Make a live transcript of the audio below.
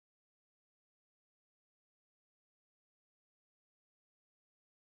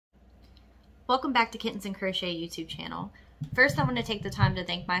Welcome back to Kittens and Crochet YouTube channel. First, I want to take the time to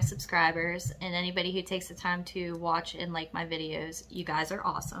thank my subscribers and anybody who takes the time to watch and like my videos. You guys are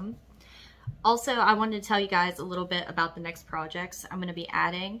awesome. Also, I wanted to tell you guys a little bit about the next projects I'm going to be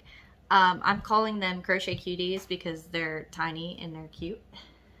adding. I'm calling them Crochet Cuties because they're tiny and they're cute.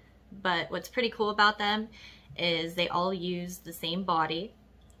 But what's pretty cool about them is they all use the same body.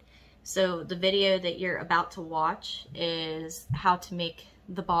 So the video that you're about to watch is how to make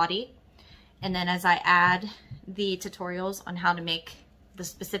the body. And then as I add the tutorials on how to make the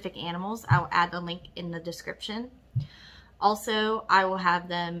specific animals, I will add the link in the description. Also, I will have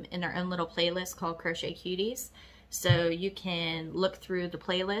them in their own little playlist called Crochet Cuties. So you can look through the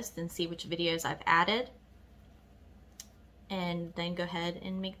playlist and see which videos I've added. And then go ahead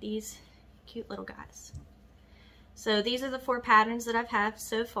and make these cute little guys. So these are the 4 patterns that I've had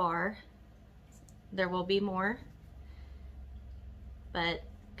so far. There will be more. But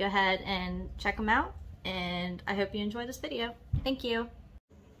go ahead and check them out, and I hope you enjoy this video. Thank you.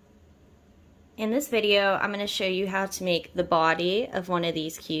 In this video, I'm going to show you how to make the body of one of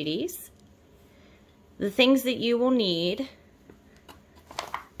these cuties. The things that you will need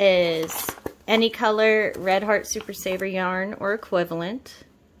is any color Red Heart Super Saver yarn or equivalent,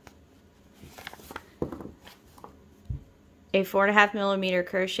 a 4.5mm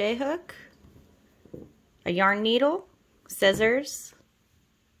crochet hook, a yarn needle, scissors,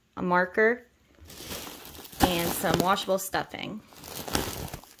 a marker, and some washable stuffing.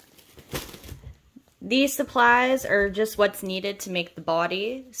 These supplies are just what's needed to make the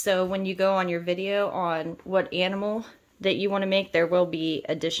body, so when you go on your video on what animal that you want to make, there will be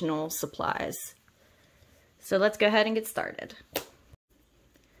additional supplies. So let's go ahead and get started.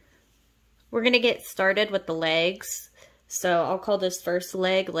 We're going to get started with the legs, so I'll call this first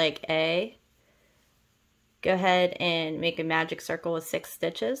leg A. Go ahead and make a magic circle with 6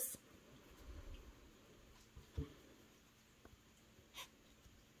 stitches.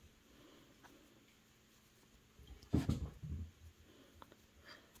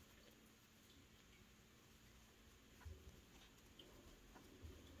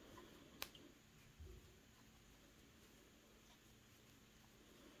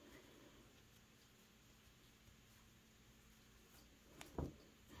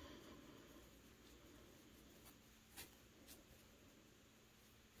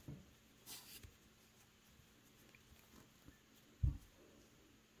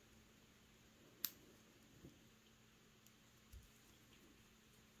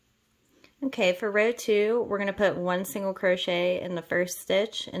 Okay, for row 2, we're going to put 1 single crochet in the first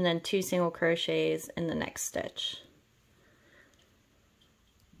stitch and then 2 single crochets in the next stitch.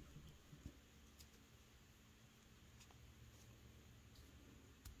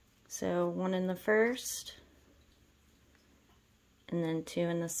 So 1 in the first and then 2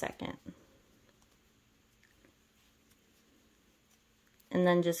 in the second. And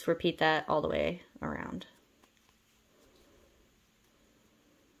then just repeat that all the way around.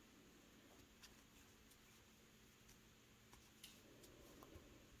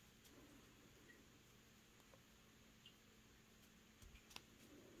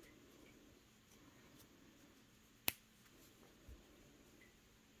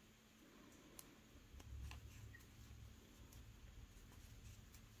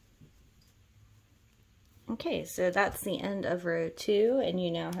 Okay, so that's the end of row 2, and you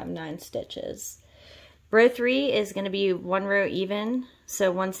now have 9 stitches. Row 3 is going to be 1 row even,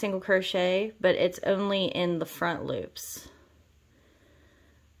 so 1 single crochet, but it's only in the front loops.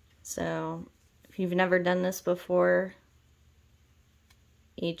 So if you've never done this before,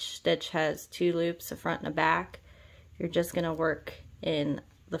 each stitch has 2 loops, a front and a back. You're just going to work in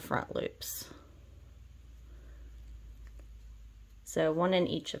the front loops. So 1 in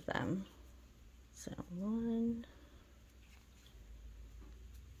each of them. So 1,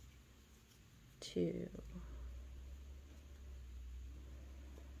 2,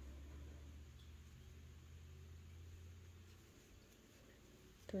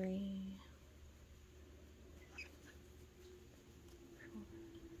 3, 4.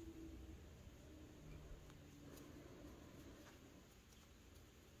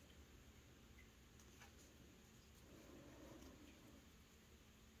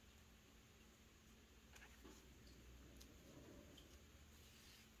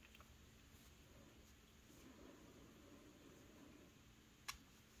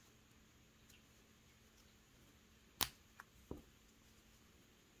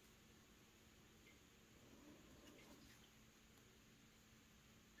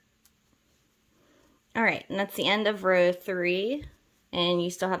 Alright, and that's the end of row 3, and you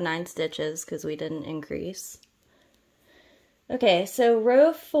still have 9 stitches because we didn't increase. Okay, so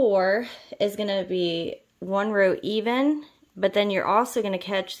row 4 is going to be 1 row even, but then you're also going to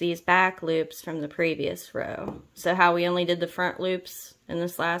catch these back loops from the previous row. So how we only did the front loops in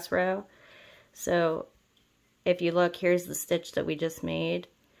this last row. So if you look, here's the stitch that we just made.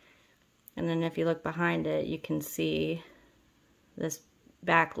 And then if you look behind it, you can see this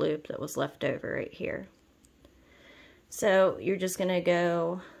back loop that was left over right here. So you're just going to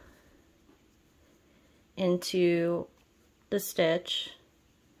go into the stitch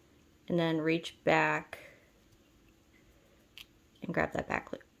and then reach back and grab that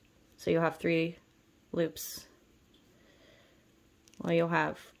back loop. So you'll have 3 loops. Well, you'll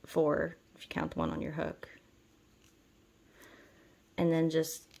have 4 if you count the one on your hook. And then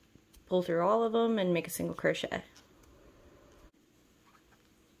just pull through all of them and make a single crochet.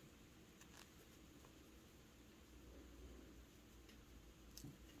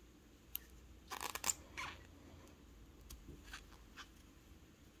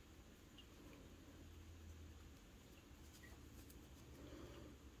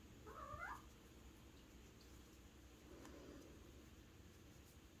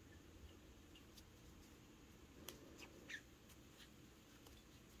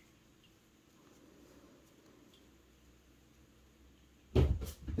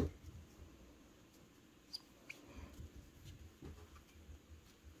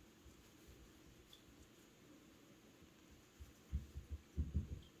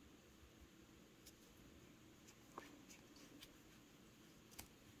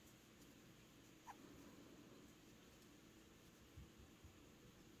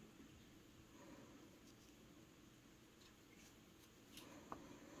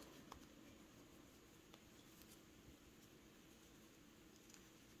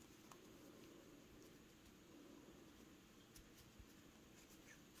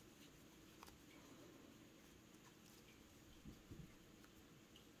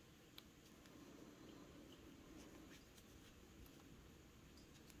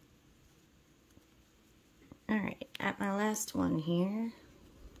 Alright, at my last one here.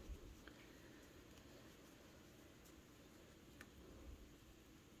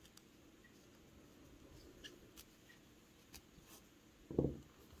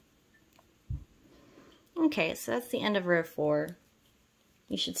 Okay, so that's the end of row 4.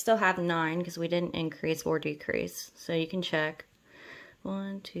 You should still have 9 because we didn't increase or decrease. So you can check.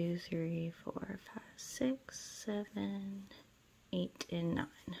 1, 2, 3, 4, 5, 6, 7, 8, and 9.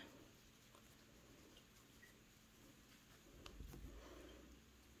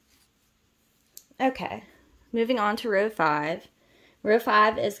 Okay, moving on to row 5. Row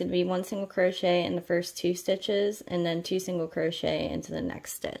 5 is going to be 1 single crochet in the first 2 stitches and then 2 single crochet into the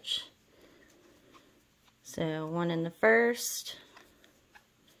next stitch. So 1 in the first,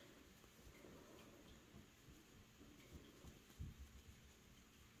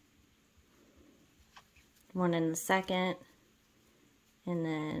 1 in the second, and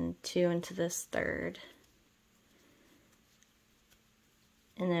then 2 into this third.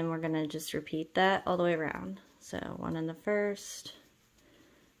 And then we're going to just repeat that all the way around. So 1 in the first,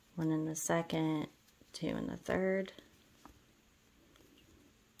 1 in the second, 2 in the third.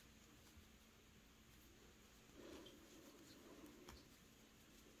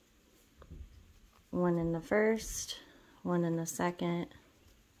 One in the first, 1 in the second,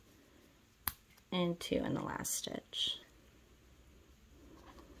 and 2 in the last stitch.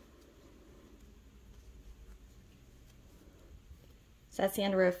 So that's the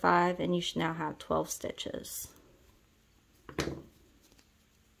end of row 5, and you should now have 12 stitches.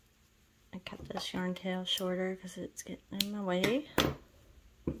 I cut this yarn tail shorter because it's getting in my way.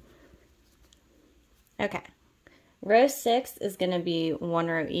 Okay, row 6 is going to be 1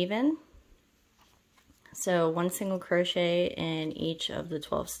 row even. So 1 single crochet in each of the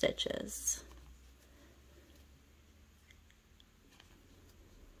 12 stitches.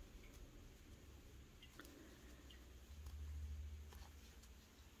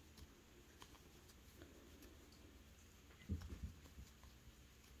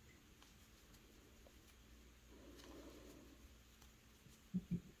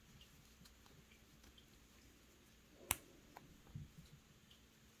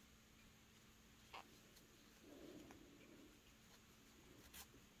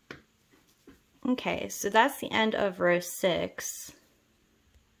 Okay, so that's the end of row 6.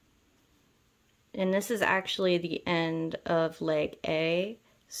 And this is actually the end of leg A.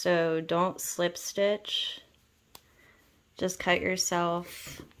 So don't slip stitch. Just cut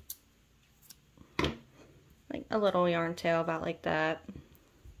yourself like a little yarn tail about like that.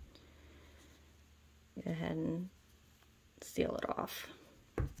 Go ahead and seal it off.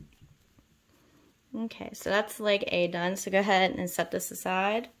 Okay, so that's leg A done. So go ahead and set this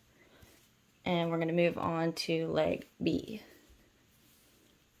aside. And we're going to move on to leg B.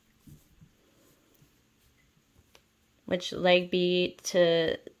 Which leg B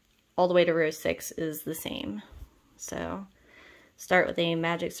to all the way to row 6 is the same. So start with a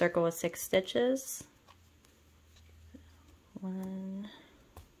magic circle with 6 stitches. 1,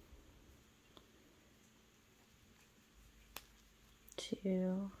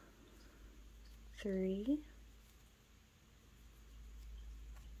 2, 3,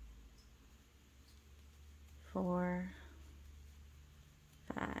 4,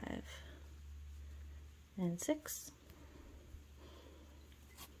 5, and 6.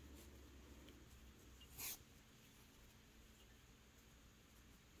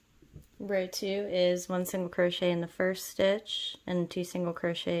 Row 2 is 1 single crochet in the first stitch and 2 single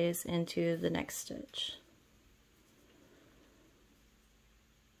crochets into the next stitch.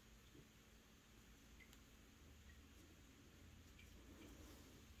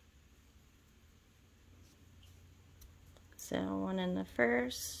 So 1 in the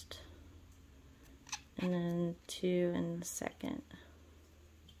first, and then 2 in the second.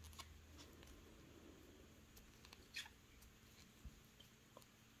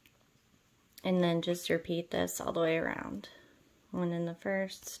 And then just repeat this all the way around. 1 in the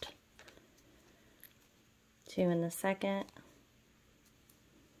first, 2 in the second,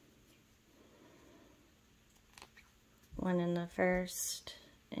 1 in the first,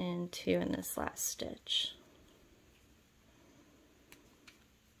 and 2 in this last stitch.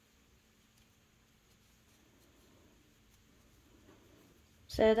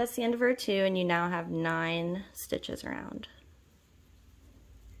 So that's the end of row 2, and you now have 9 stitches around.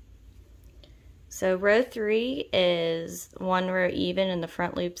 So row 3 is 1 row even in the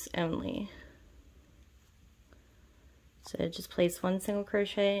front loops only. So just place 1 single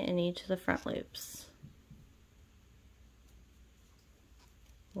crochet in each of the front loops.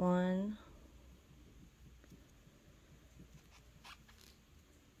 1,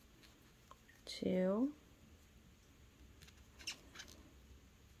 2,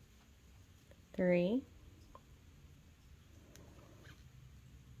 3,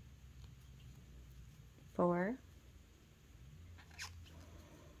 4,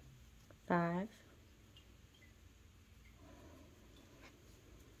 5,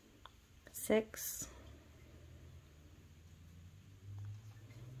 6,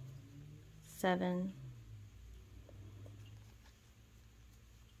 7,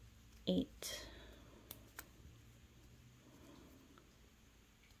 8,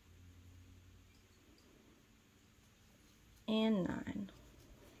 and 9.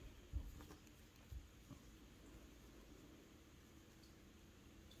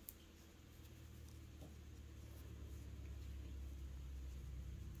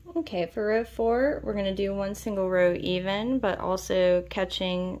 Okay, for row 4, we're going to do 1 single row even, but also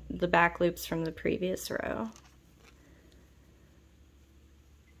catching the back loops from the previous row.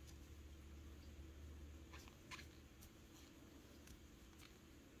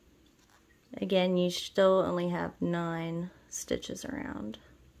 Again, you still only have 9 stitches around.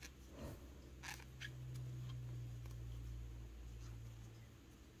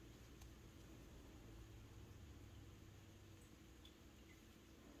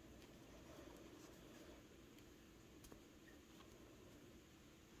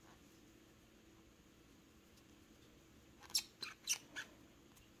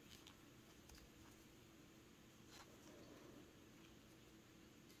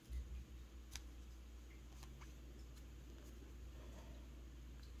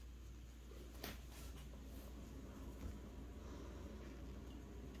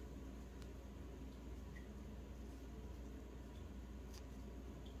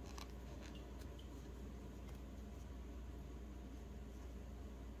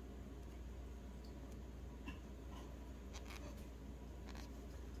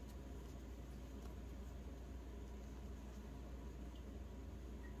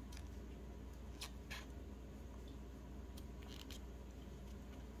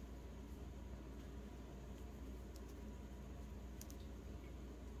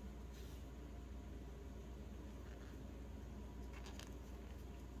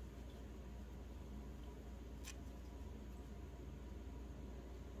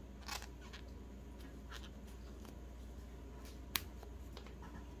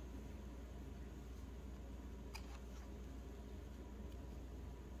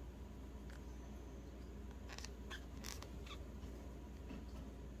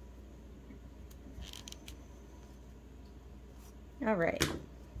 All right,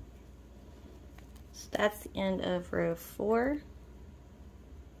 so that's the end of row 4.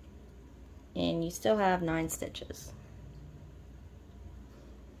 and you still have 9 stitches.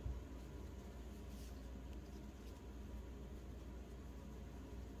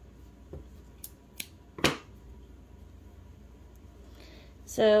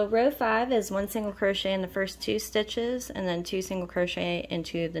 So row 5 is 1 single crochet in the first 2 stitches and then 2 single crochet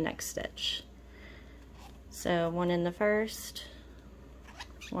into the next stitch. So 1 in the first,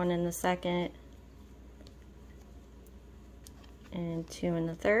 1 in the second, and 2 in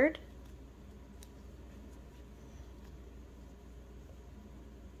the third.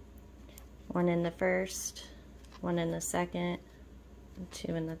 One in the first, 1 in the second, and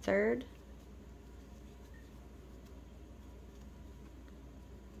 2 in the third.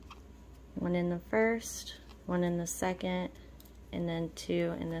 One in the first, 1 in the second, and then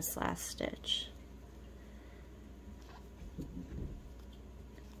 2 in this last stitch.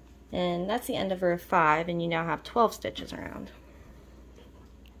 And that's the end of row 5, and you now have 12 stitches around.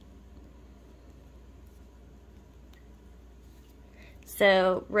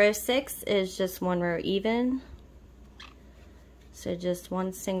 So row 6 is just 1 row even. So just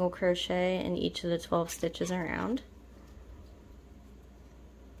 1 single crochet in each of the 12 stitches around.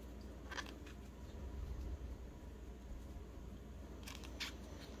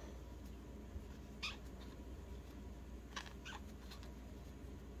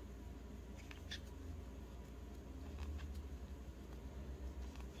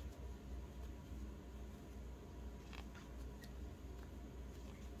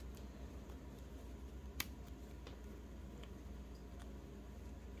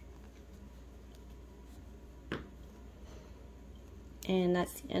 And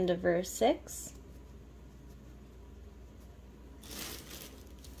that's the end of row 6.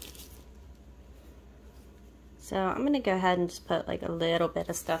 So I'm going to go ahead and just put like a little bit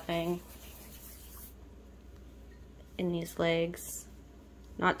of stuffing in these legs.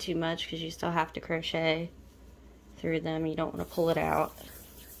 Not too much because you still have to crochet through them. You don't want to pull it out.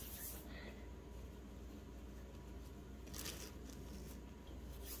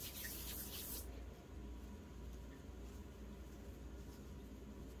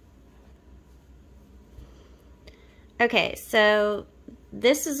 Okay, so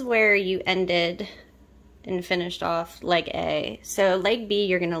this is where you ended and finished off leg A. So leg B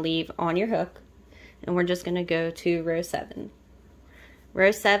you're going to leave on your hook, and we're just going to go to row 7. Row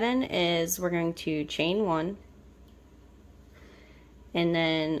 7 is we're going to chain 1, and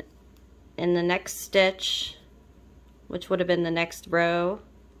then in the next stitch, which would have been the next row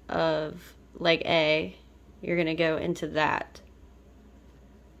of leg A, you're going to go into that.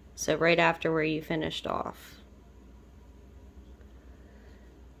 So right after where you finished off.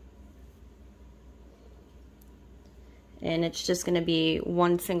 And it's just going to be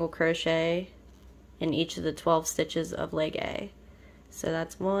 1 single crochet in each of the 12 stitches of leg A. So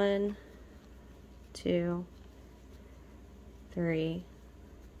that's 1, 2, 3,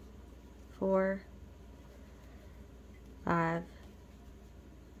 4, 5,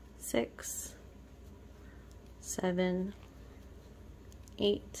 6, 7,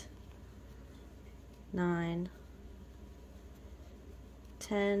 8, 9,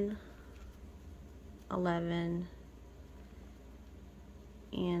 10, 11,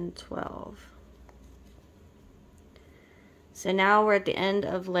 and 12. So now we're at the end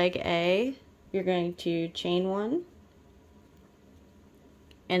of leg A. You're going to chain 1,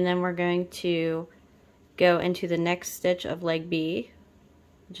 and then we're going to go into the next stitch of leg B,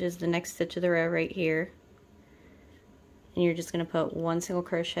 which is the next stitch of the row right here, and you're just going to put 1 single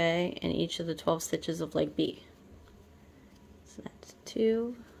crochet in each of the 12 stitches of leg B. So that's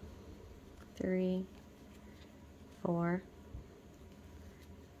 2, 3, 4,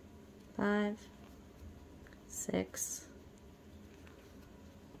 5, 6,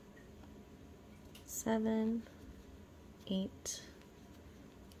 7, 8,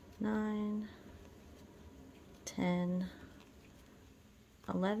 9, 10,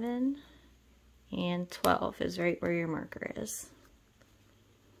 11, and 12 is right where your marker is.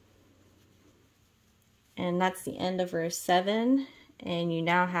 And that's the end of row 7, and you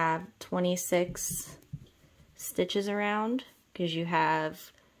now have 26 stitches around because you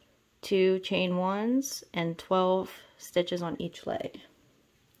have 2 chain 1s and 12 stitches on each leg.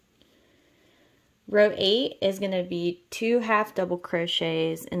 Row 8 is going to be 2 half double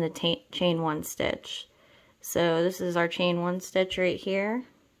crochets in the chain 1 stitch. So this is our chain 1 stitch right here.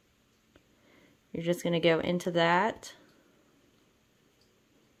 You're just going to go into that.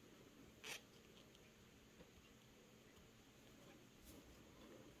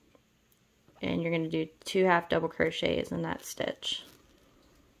 And you're going to do 2 half double crochets in that stitch.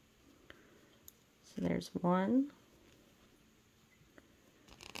 So there's 1,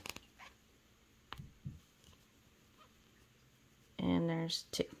 there's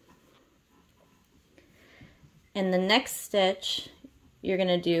 2. In the next stitch, you're going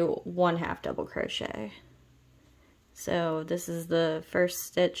to do 1/2 double crochet. So this is the first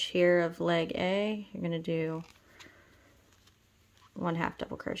stitch here of leg A. You're going to do 1/2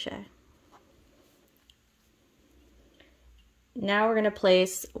 double crochet. Now we're going to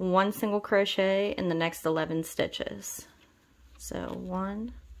place 1 single crochet in the next 11 stitches. So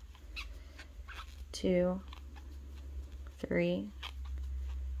 1, 2, 3,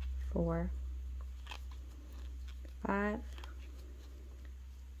 4, 5,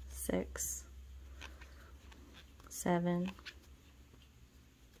 6, 7,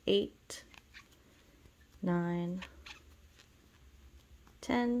 8, 9,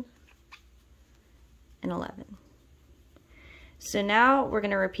 10, and 11. So now we're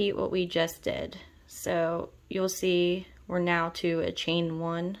going to repeat what we just did. So you'll see we're now to a chain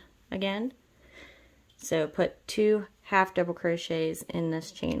 1 again. So put 2 half double crochets in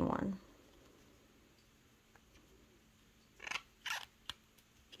this chain 1.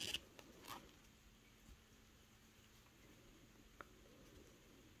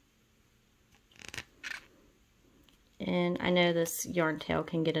 And I know this yarn tail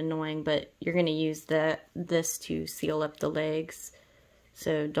can get annoying, but you're going to use this to seal up the legs,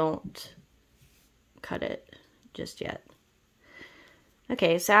 so don't cut it just yet.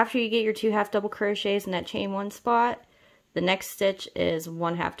 Okay, so after you get your 2 half double crochets in that chain 1 spot, the next stitch is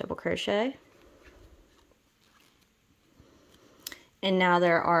 1/2 double crochet. And now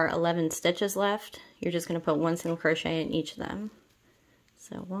there are 11 stitches left. You're just going to put 1 single crochet in each of them.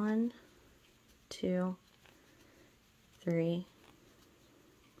 So 1, 2, 3,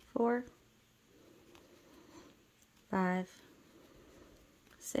 4, 5,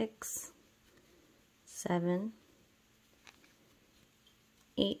 6, 7,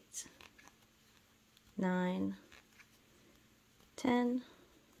 8, 9, 10,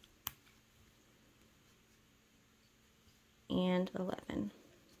 and 11.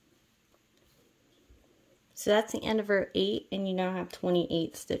 So that's the end of row 8, and you now have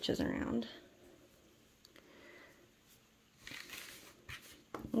 28 stitches around.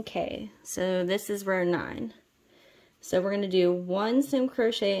 Okay, so this is row 9. So we're going to do 1 single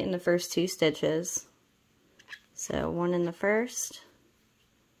crochet in the first 2 stitches. So 1 in the first,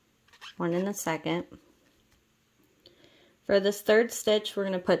 1 in the second. For this third stitch, we're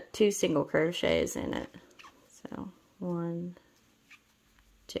going to put 2 single crochets in it. So 1,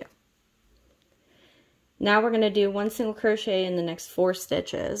 2. Now we're going to do 1 single crochet in the next 4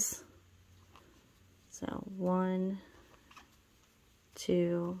 stitches. So 1,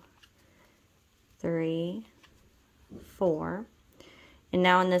 2, 3, 4. And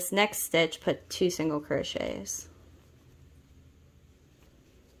now in this next stitch, put 2 single crochets.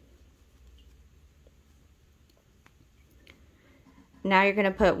 Now you're going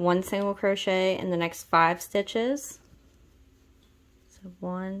to put 1 single crochet in the next 5 stitches. So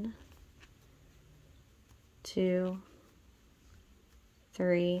 1, 2,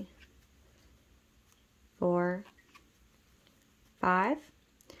 3, 4, 5,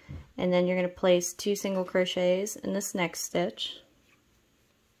 and then you're going to place 2 single crochets in this next stitch.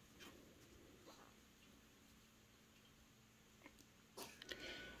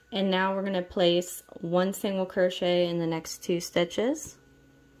 And now we're going to place 1 single crochet in the next 2 stitches.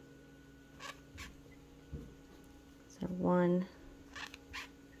 So 1,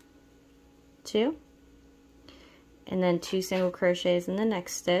 2, and then 2 single crochets in the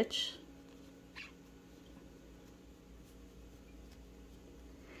next stitch.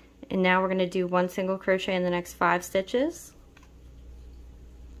 And now we're going to do 1 single crochet in the next 5 stitches.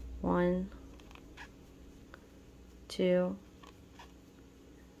 1, 2,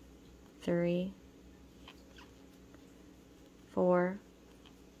 3, 4,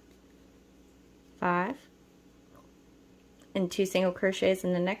 5, and 2 single crochets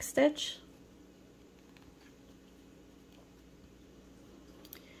in the next stitch.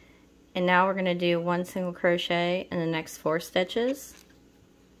 And now we're going to do 1 single crochet in the next 4 stitches.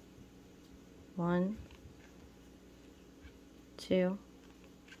 1, 2,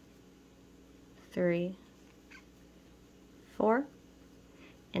 3, 4,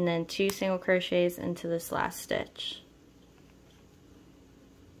 and then 2 single crochets into this last stitch.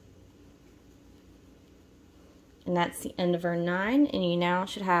 And that's the end of row 9, and you now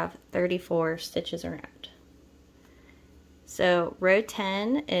should have 34 stitches around. So row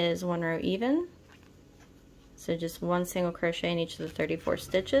 10 is 1 row even, so just 1 single crochet in each of the 34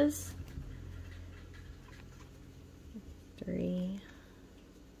 stitches. 3,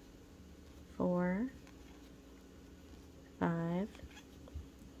 4, 5,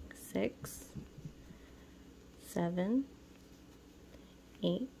 6, 7,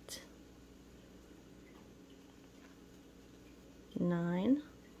 8, 9,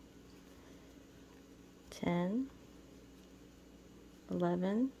 10,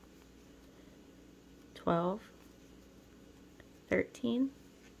 11, 12, 13,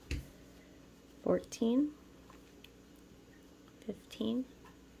 14, 15,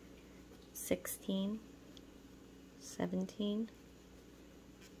 16, 17,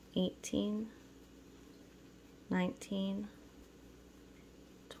 18, 19,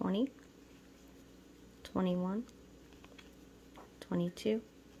 20, 21, 22,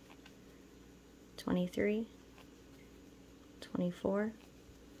 23, 24,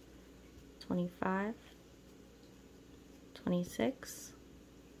 25, 26,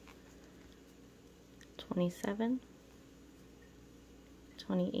 27,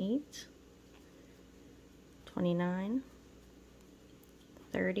 28, 29,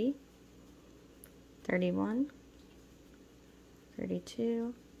 30, 31,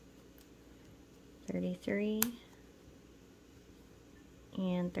 32, 33,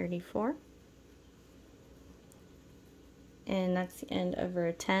 and 34. And that's the end of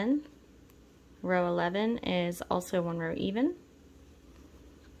row 10. Row 11 is also one row even.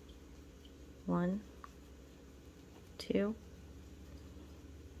 1, 2,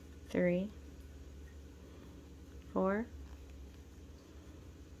 3, 4,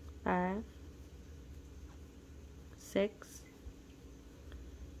 5, 6,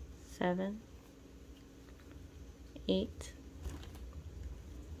 7, 8,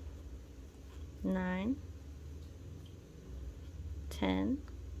 9, 10,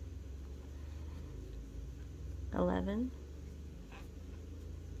 11,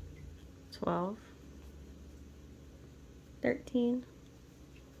 12, 13,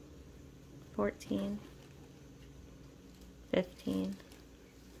 14, 15,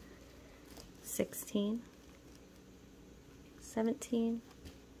 16, 17,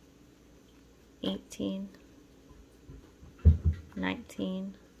 18,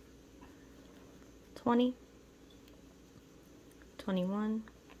 19, 20, 21,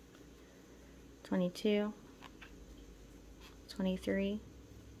 22, 23,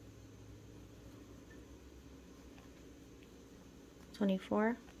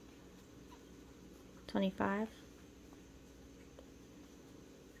 24, 25,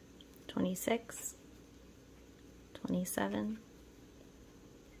 26, 27,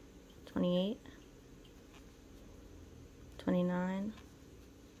 28, 29,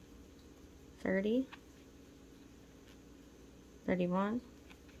 30, 31,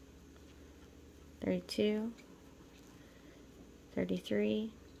 32,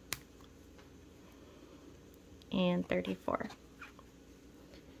 33, and 34.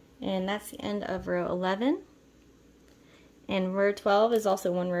 And that's the end of row 11. And row 12 is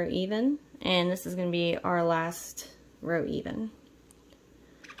also one row even, and this is going to be our last row even.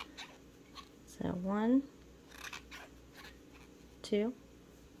 So 1, 2,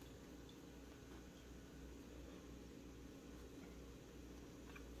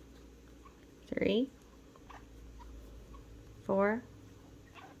 3, 4,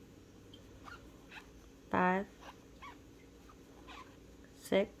 5,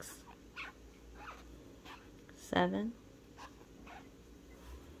 6, 7,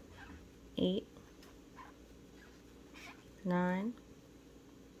 8, 9,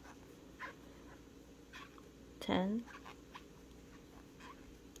 10,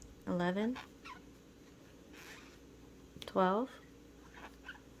 11, 12,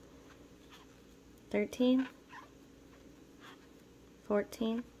 13,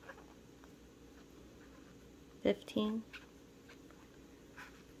 14, 15,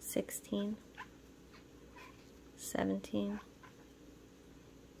 16, 17,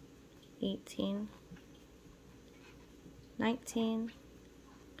 18, 19,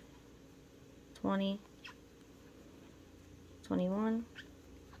 20, 21,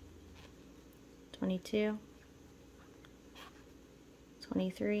 22,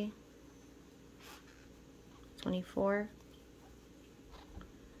 23, 24,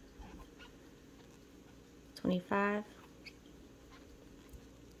 25,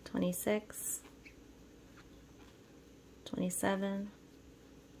 26, 27,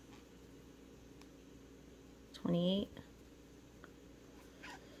 28,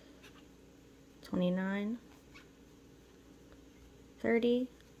 29, 30,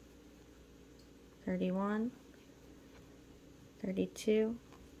 31, 32,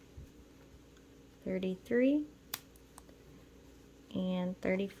 33, and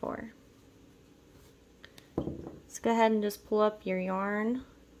 34. Let's go ahead and just pull up your yarn,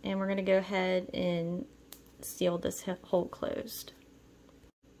 and we're going to go ahead and seal this hole closed.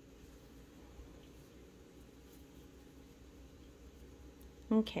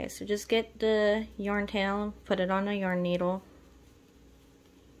 Okay, so just get the yarn tail, put it on a yarn needle.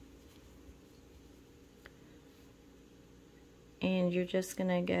 And you're just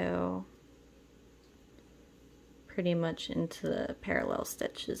gonna go pretty much into the parallel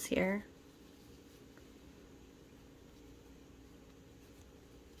stitches here.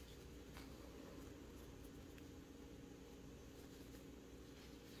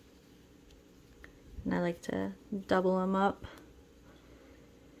 And I like to double them up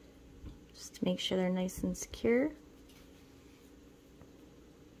just to make sure they're nice and secure.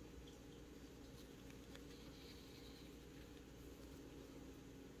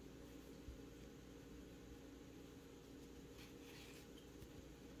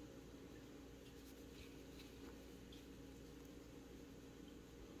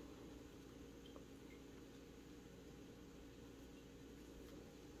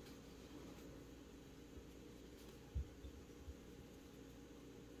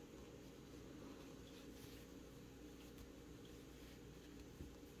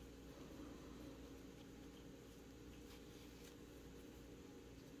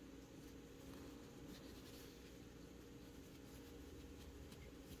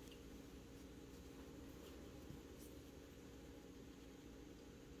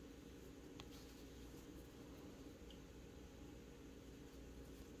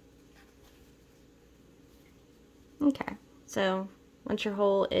 Okay, so once your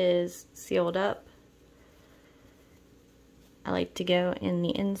hole is sealed up, I like to go in the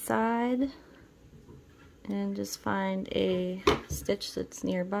inside and just find a stitch that's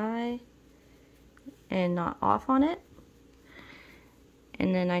nearby and not off on it.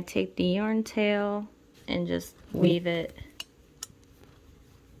 And then I take the yarn tail and just weave it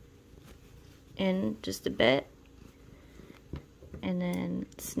in just a bit and then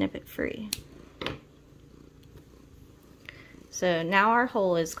snip it free. So now our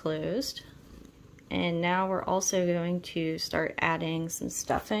hole is closed, and now we're also going to start adding some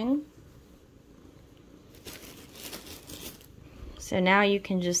stuffing. So now you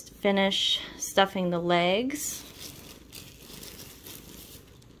can just finish stuffing the legs.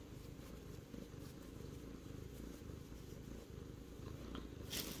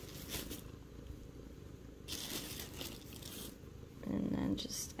 And then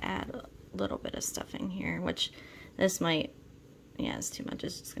just add a little bit of stuffing here, which this might, yeah, it's too much,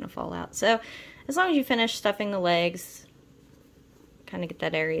 it's just gonna fall out. So as long as you finish stuffing the legs, kind of get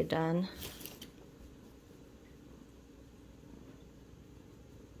that area done.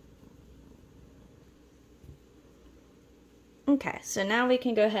 Okay, so now we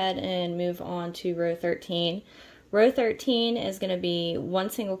can go ahead and move on to row 13. Row 13 is going to be 1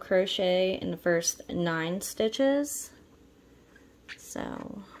 single crochet in the first 9 stitches.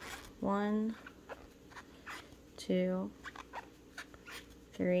 So 1, 2,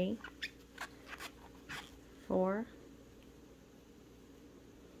 3, 4,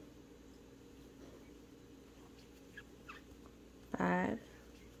 5,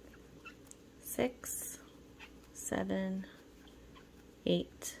 6, 7,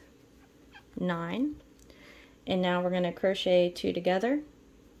 8, 9, and now we're going to crochet 2 together.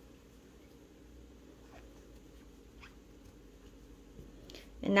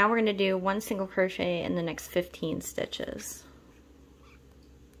 And now we're going to do 1 single crochet in the next 15 stitches.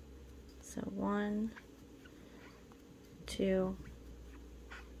 So 1, 2,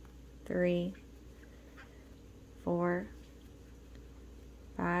 3, 4,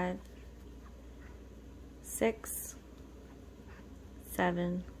 5, 6,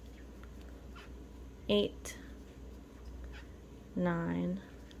 7, 8, 9,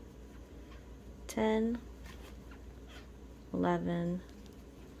 10, 11,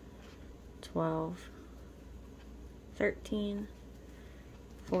 12, 13,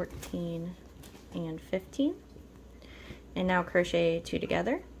 14, and 15. And now crochet 2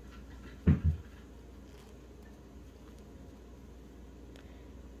 together.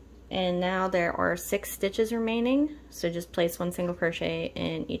 And now there are 6 stitches remaining, so just place 1 single crochet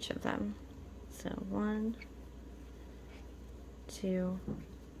in each of them. So 1, 2,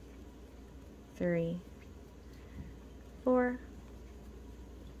 3, 4,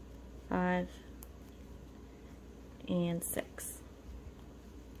 5, and 6.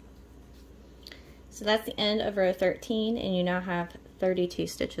 So that's the end of row 13, and you now have 32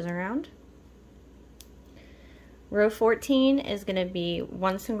 stitches around. Row 14 is going to be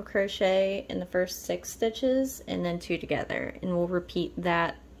 1 single crochet in the first 6 stitches and then 2 together, and we'll repeat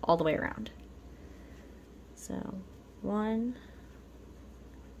that all the way around. So 1,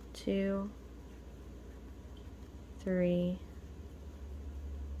 2, 3,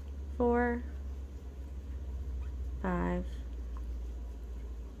 4, 5,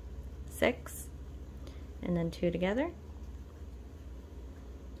 6, and then 2 together,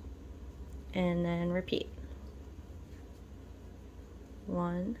 and then repeat.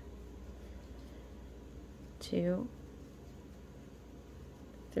 1, 2,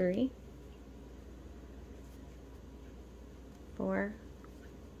 3, 4,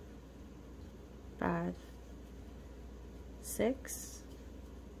 5, 6,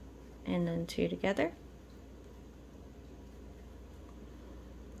 and then 2 together.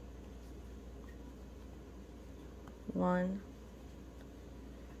 1,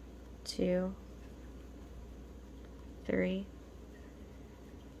 2, 3,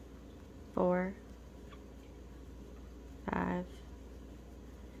 4, 5,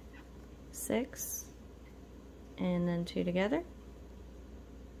 6, and then 2 together.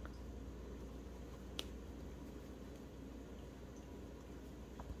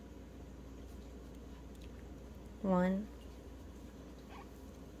 1,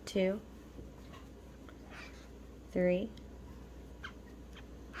 2, 3,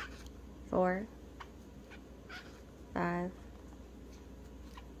 4, 5,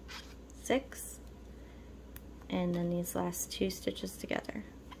 6, and then these last 2 stitches together.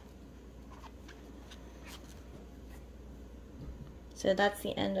 So that's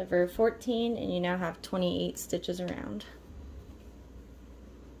the end of row 14, and you now have 28 stitches around.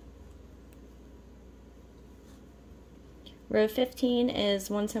 Row 15 is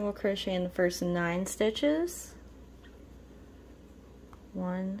 1 single crochet in the first 9 stitches.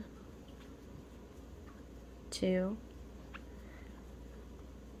 1, 2,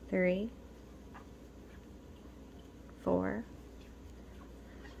 3, 4,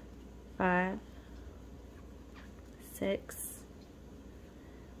 5, 6,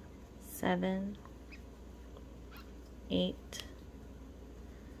 7, 8,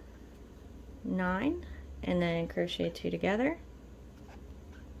 9, and then crochet 2 together.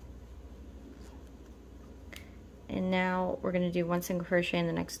 And now we're going to do 1 single crochet in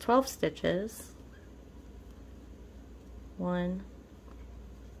the next 12 stitches. 1,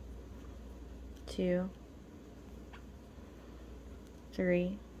 2,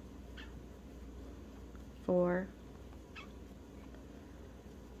 3, 4,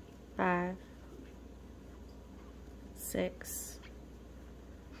 5, 6,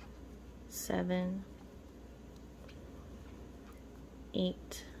 7,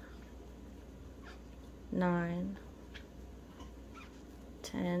 8, 9,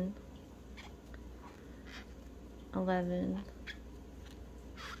 10, 11,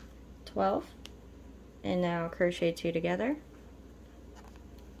 12, and now crochet 2 together.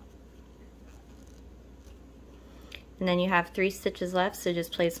 And then you have 3 stitches left, so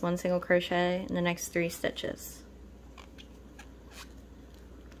just place 1 single crochet in the next 3 stitches.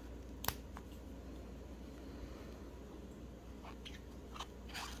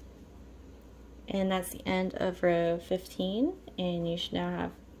 And that's the end of row 15, and you should now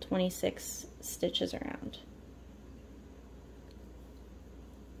have 26 stitches around.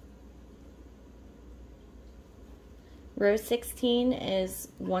 Row 16 is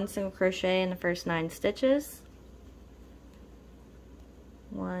 1 single crochet in the first 9 stitches.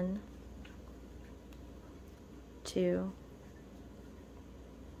 1, 2,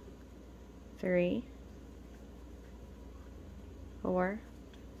 3, 4,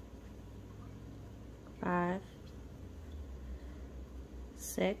 5,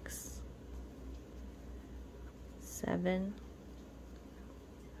 6, 7,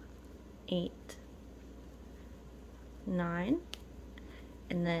 8, 9,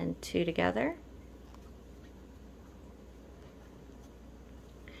 and then 2 together.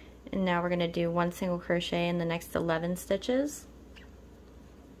 And now we're going to do 1 single crochet in the next 11 stitches.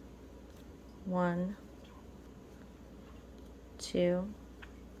 1, 2,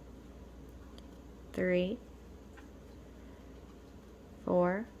 3,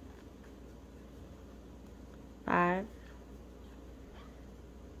 4, 5,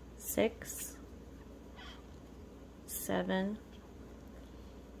 6, 7,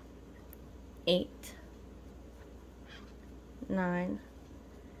 8, 9,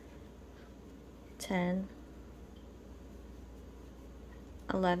 10,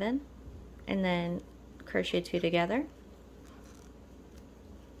 11, and then crochet 2 together.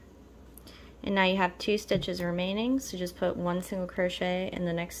 And now you have 2 stitches remaining, so just put 1 single crochet in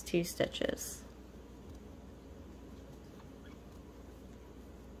the next 2 stitches.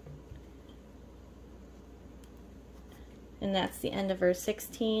 And that's the end of row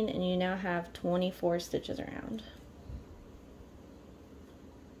 16, and you now have 24 stitches around.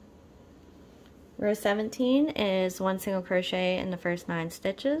 Row 17 is 1 single crochet in the first 9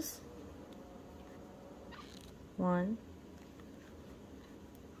 stitches. 1,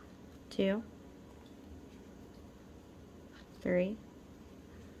 2, 3,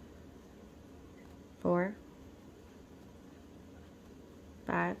 4,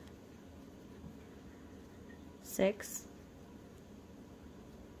 5, 6,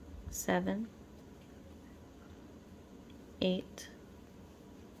 7, 8,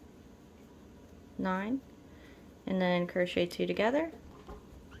 9, and then crochet 2 together.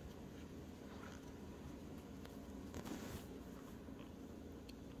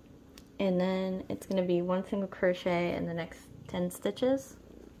 And then it's going to be 1 single crochet in the next 10 stitches.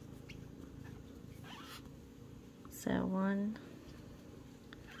 So 1,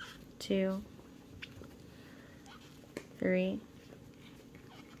 2, 3,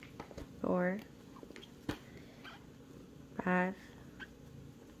 4, 5,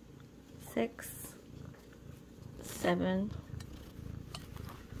 6, 7,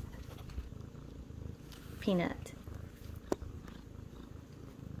 peanut,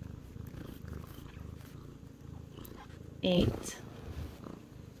 8,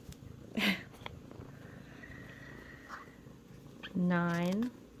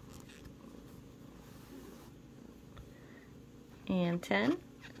 9, and 10,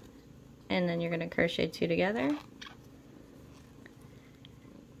 and then you're going to crochet 2 together,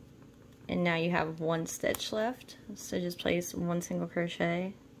 and now you have 1 stitch left, so just place 1 single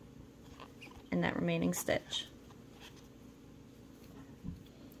crochet in that remaining stitch.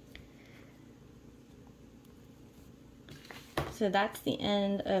 So that's the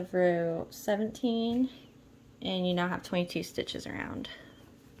end of row 17, and you now have 22 stitches around.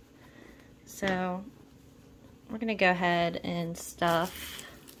 So we're going to go ahead and stuff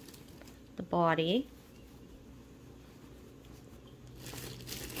the body.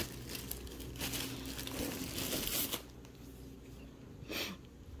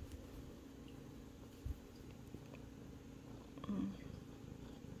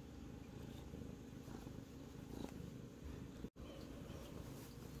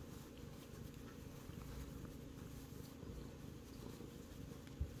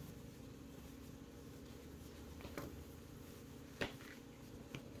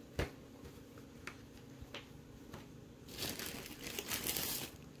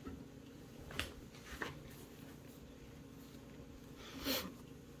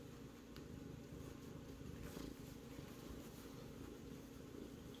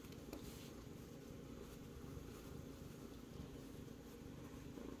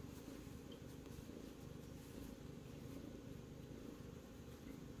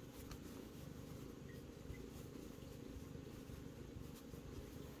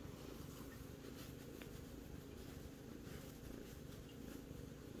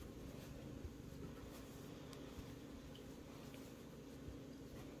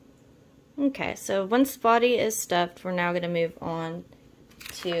 Okay, so once the body is stuffed, we're now going to move on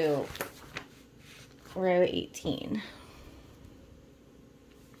to row 18.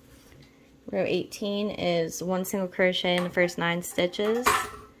 Row 18 is 1 single crochet in the first 9 stitches,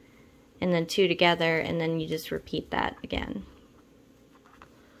 and then 2 together, and then you just repeat that again.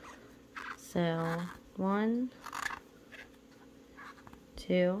 So 1,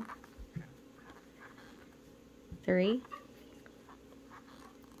 2, 3,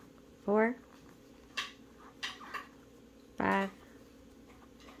 4, 5,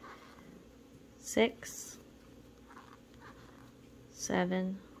 6,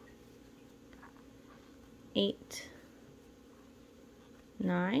 7, 8,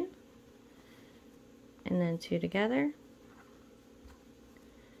 9, and then 2 together,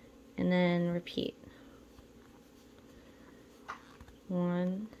 and then repeat.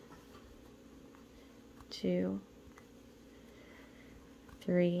 1, 2,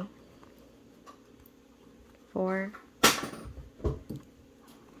 3, 4,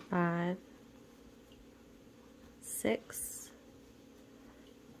 5, 6,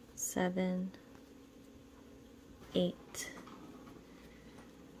 7, 8,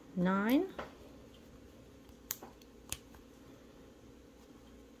 9,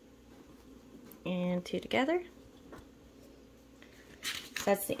 and 2 together.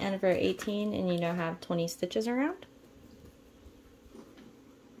 That's the end of row 18, and you now have 20 stitches around.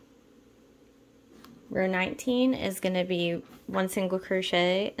 Row 19 is going to be 1 single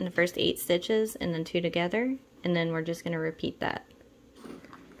crochet in the first 8 stitches and then 2 together, and then we're just going to repeat that.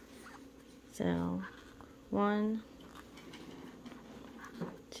 So 1,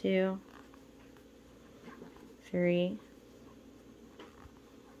 2, 3,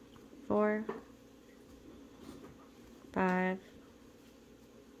 4, 5,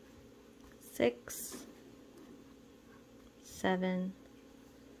 6, 7,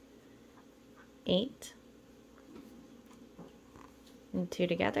 8, and 2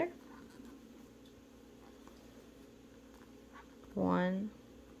 together, 1,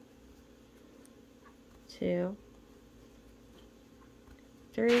 2,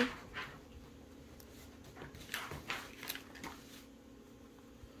 3,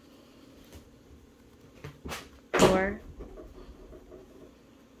 4,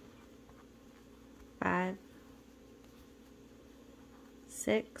 5,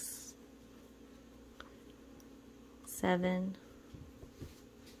 6, 7,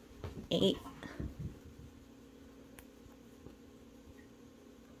 8,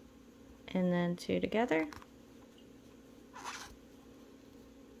 and then 2 together.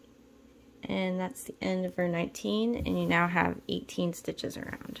 And that's the end of row 19, and you now have 18 stitches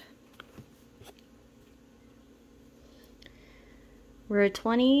around. Row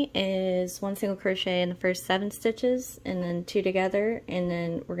 20 is 1 single crochet in the first 7 stitches, and then 2 together, and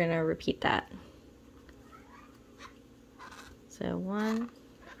then we're going to repeat that. So 1,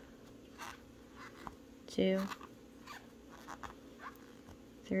 2,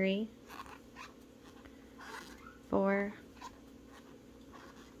 3, 4,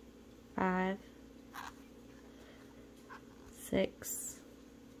 5, 6,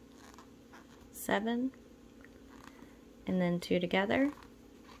 7, and then 2 together.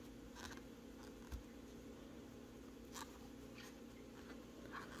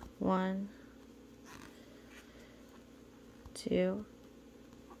 One, 2,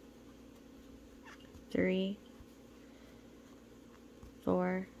 3,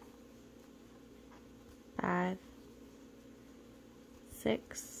 4, 5,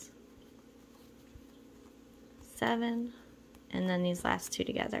 6, 7, and then these last 2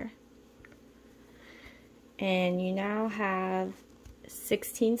 together. And you now have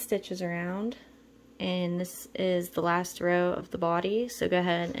 16 stitches around, and this is the last row of the body, so go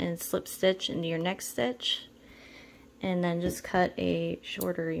ahead and slip stitch into your next stitch, and then just cut a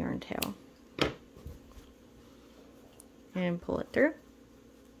shorter yarn tail and pull it through.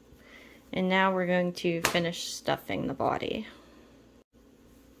 And now we're going to finish stuffing the body.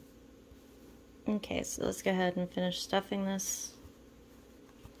 Okay, so let's go ahead and finish stuffing this.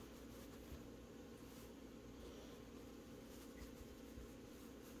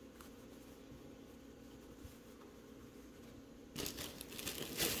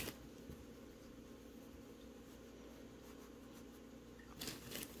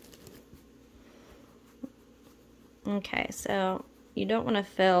 Okay, so you don't want to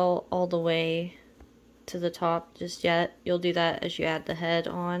fill all the way to the top just yet. You'll do that as you add the head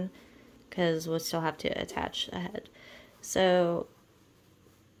on, because we'll still have to attach a head. So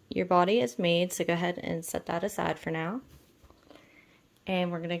your body is made, so go ahead and set that aside for now.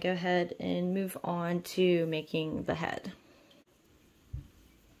 And we're going to go ahead and move on to making the head.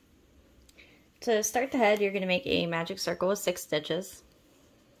 To start the head, you're going to make a magic circle with 6 stitches.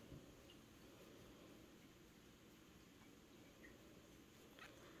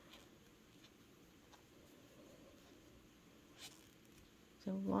 So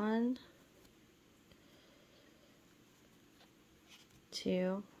 1,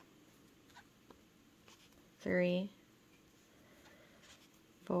 2, 3,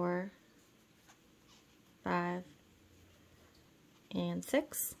 4, 5, and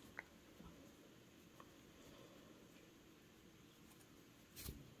 6.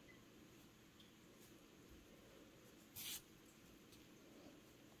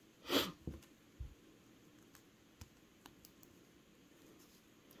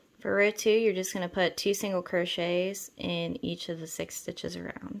 For row 2, you're just going to put 2 single crochets in each of the 6 stitches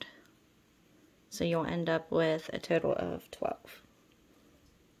around. So you'll end up with a total of 12.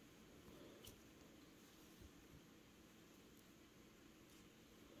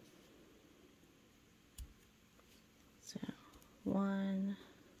 So 1,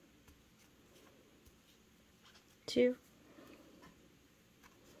 2,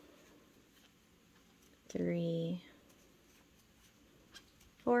 3,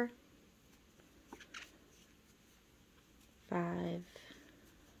 4, 5,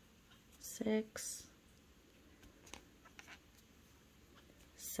 6,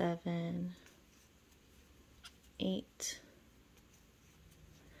 7, 8,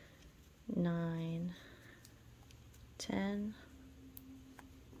 9, 10,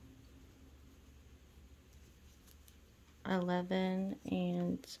 11,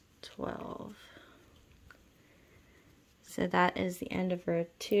 and 12. So that is the end of row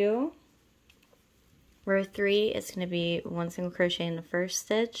 2. Row 3 is going to be 1 single crochet in the first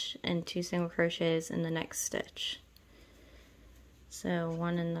stitch and 2 single crochets in the next stitch. So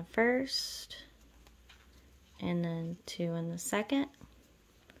 1 in the first, and then 2 in the second,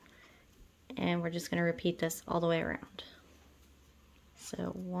 and we're just going to repeat this all the way around.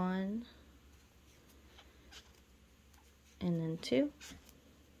 So 1, and then 2,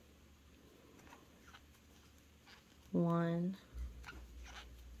 1,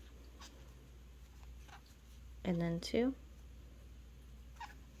 and then 2,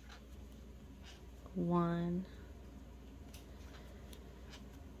 1,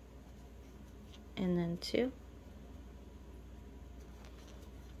 and then 2,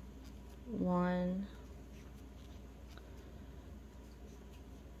 1,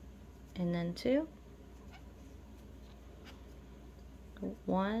 and then 2,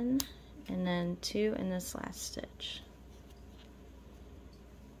 1, and then 2 in this last stitch.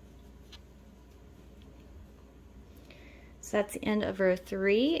 So that's the end of row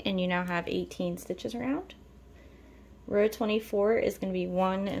 3, and you now have 18 stitches around. Row 24 is going to be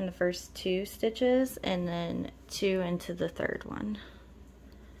 1 in the first 2 stitches and then 2 into the third one.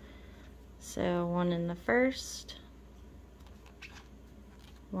 So 1 in the first,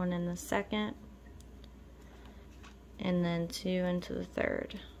 1 in the second, and then 2 into the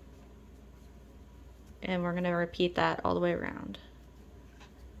third. And we're going to repeat that all the way around.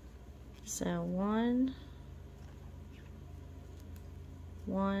 So 1,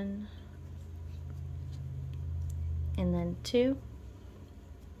 1, and then 2,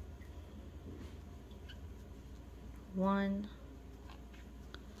 1,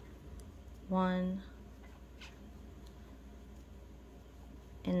 1,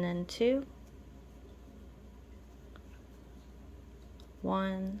 and then 2,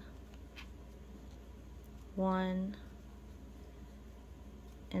 1, 1,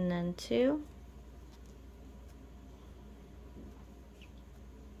 and then 2,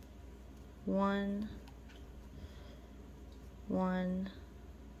 1, 1,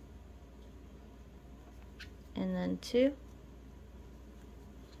 and then 2,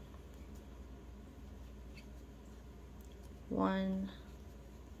 1,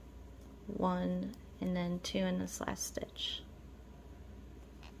 1, and then 2 in this last stitch.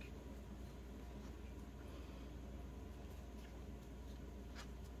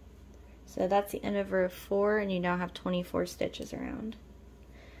 So that's the end of row 4, and you now have 24 stitches around.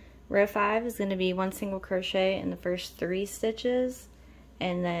 Row 5 is going to be 1 single crochet in the first 3 stitches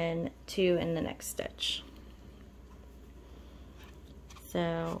and then 2 in the next stitch.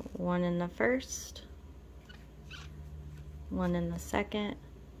 So 1 in the first, 1 in the second,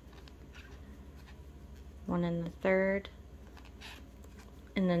 1 in the third,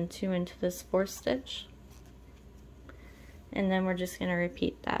 and then 2 into this 4th stitch. And then we're just going to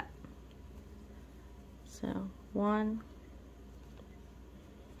repeat that. So 1,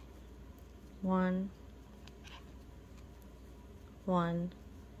 1, 1,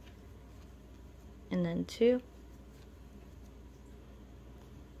 and then 2,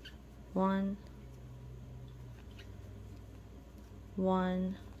 1,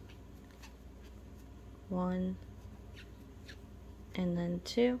 1, 1, and then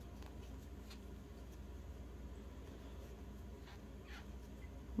 2,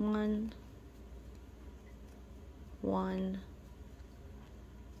 1, 1,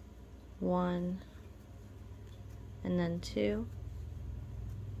 1, and then 2,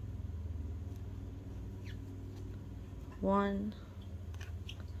 1,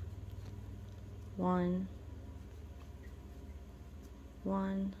 1,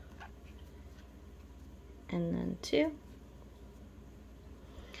 1, and then 2,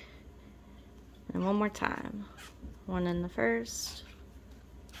 and one more time. 1 in the first,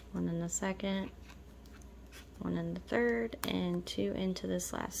 1 in the second, 1 in the third, and 2 into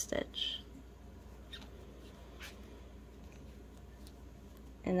this last stitch.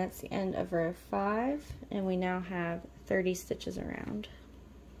 And that's the end of row 5, and we now have 30 stitches around.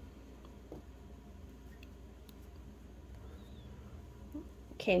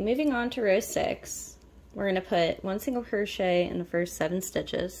 Okay, moving on to row 6, we're going to put 1 single crochet in the first 7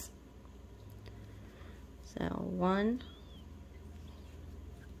 stitches. So 1,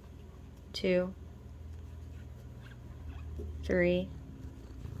 2, 3,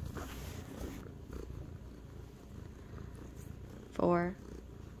 4,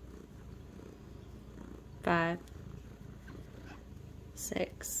 5,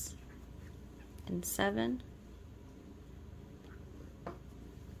 6, and 7.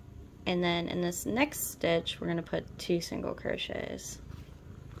 And then in this next stitch, we're going to put 2 single crochets.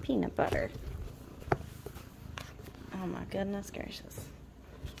 Peanut butter. Oh my goodness gracious.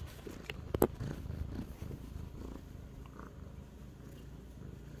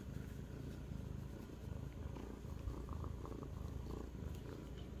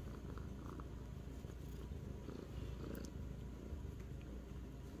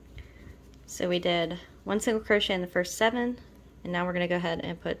 So we did 1 single crochet in the first 7, and now we're going to go ahead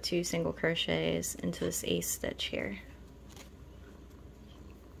and put 2 single crochets into this 8th stitch here.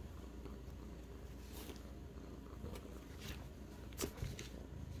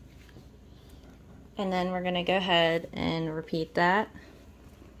 And then we're going to go ahead and repeat that.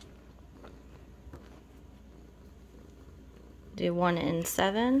 Do 1 and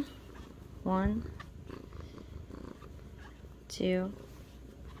 7. 1, 2,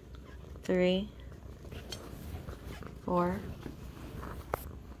 3, 4,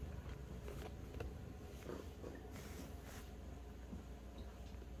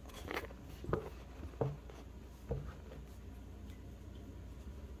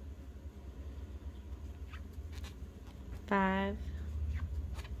 5,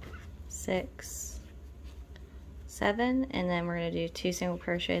 6, 7, and then we're going to do 2 single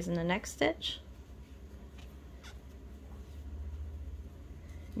crochets in the next stitch.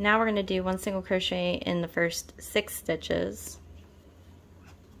 Now we're going to do 1 single crochet in the first 6 stitches.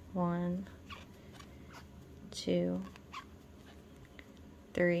 1, 2,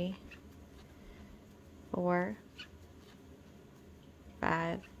 3, 4,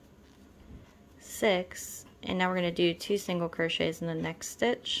 5, 6, and now we're going to do 2 single crochets in the next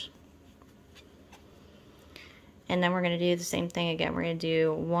stitch. And then we're going to do the same thing again. We're going to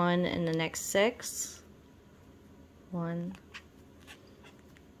do 1 in the next 6. 1,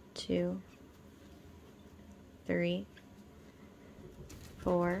 2, 3,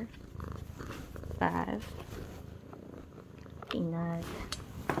 4, 5. Peanut.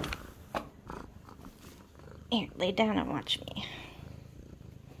 Here, lay down and watch me.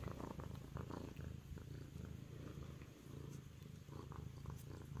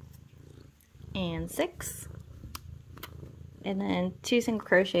 And 6. And then 2 single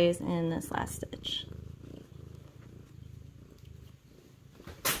crochets in this last stitch.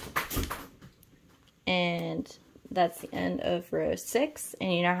 And that's the end of row 6,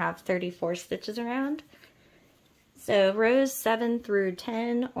 and you now have 34 stitches around. So rows 7 through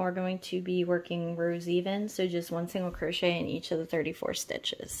 10 are going to be working rows even, so just 1 single crochet in each of the 34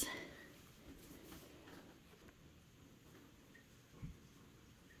 stitches.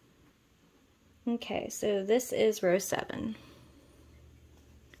 Okay, so this is row 7.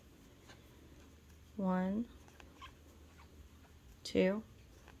 1, 2,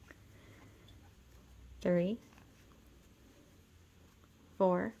 3,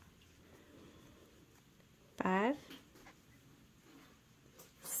 4, 5,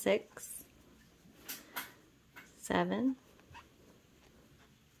 6, 7,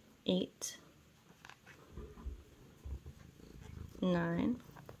 8, 9,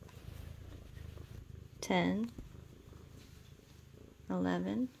 10,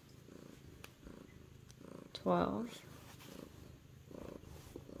 11, 12,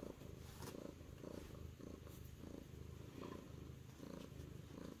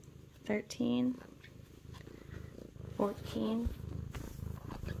 13, 14,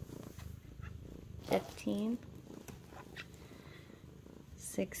 15,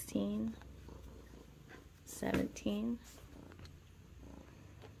 16, 17,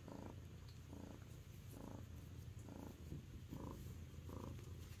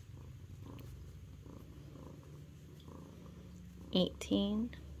 18,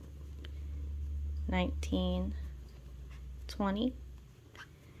 19, 20,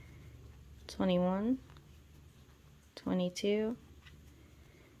 21, 22,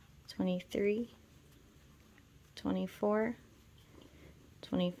 23, 24,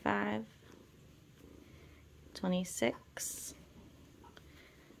 25, 26,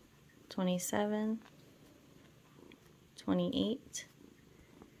 27, 28,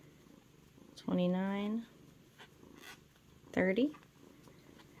 29, 30,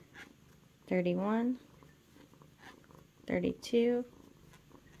 31, 32,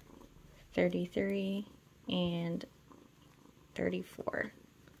 33, and 34.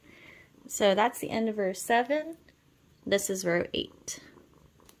 So that's the end of row 7. This is row 8.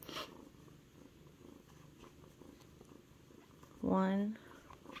 1,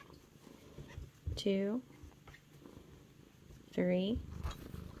 2, 3,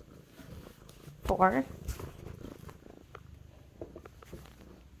 4,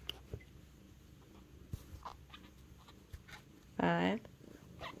 5,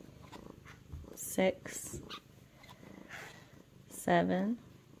 6, 7,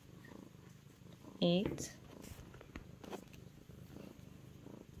 8,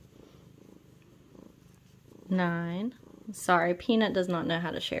 9. Sorry, Peanut does not know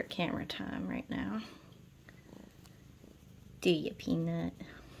how to share camera time right now. Do you, Peanut?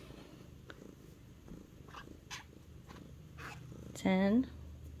 10,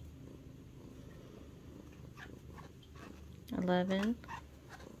 11,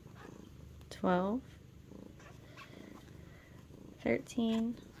 12,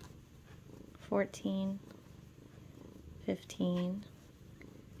 13, 14, 15,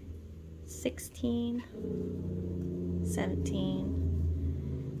 16,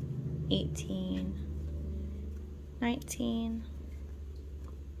 17, 18, 19,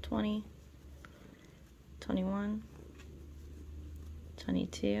 20, 21,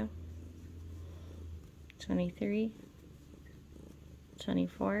 22, 23,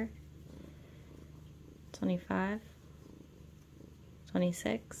 24, 25,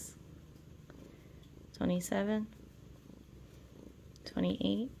 26, 27,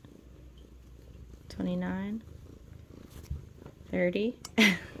 28, 29, 30,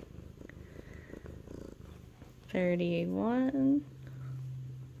 31,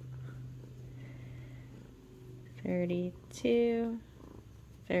 32,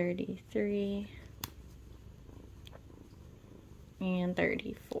 33, and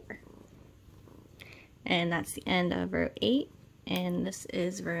 34. And that's the end of row 8, and this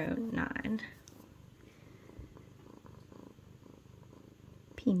is row 9.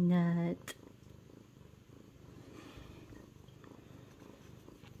 Peanut.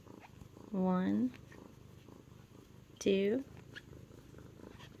 1, 2,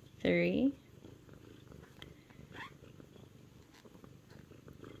 3,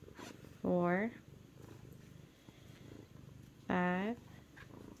 4, 5,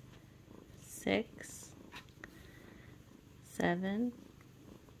 6, 7,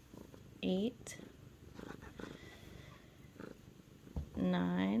 8,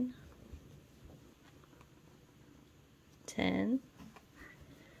 9, 10,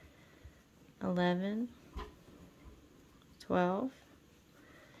 11, 12,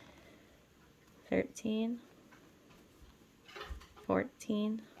 13,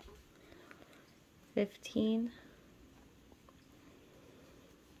 14, 15,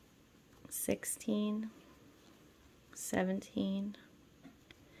 16, 17,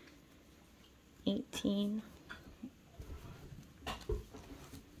 18,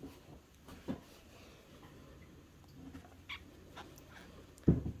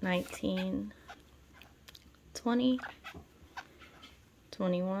 19, 20,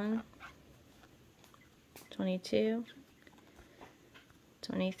 21, 22,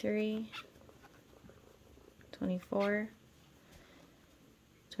 23, 24,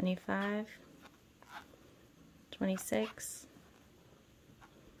 25, 26,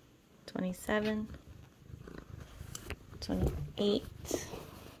 27, 28,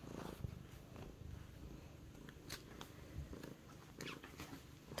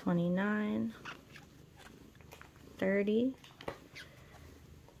 29, 30,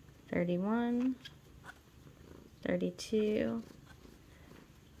 31, 32,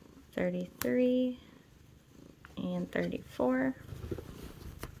 33, and 34.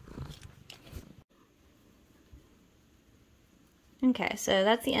 Okay, so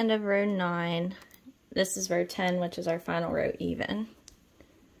that's the end of row 9. This is row 10, which is our final row even.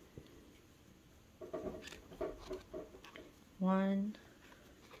 1,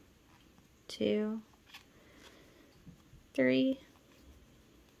 2, 3,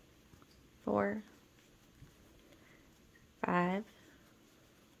 4, 5,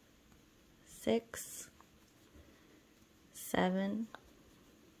 6, 7,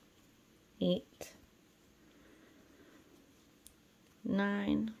 8,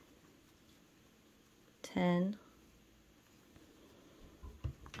 9, 10,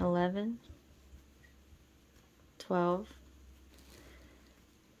 11, 12,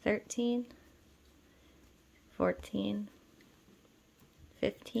 13, 14,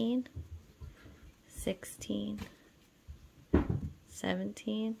 15, 16,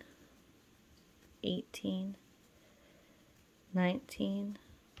 17, 18, 19,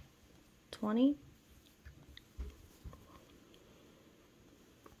 20,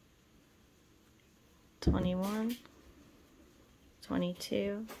 21,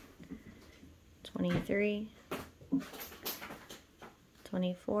 22, 23,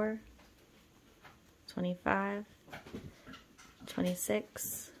 24, 25,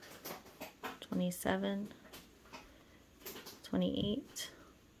 26, 27, 28,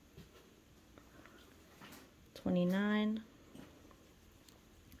 29,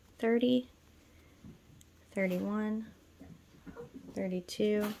 30, 31,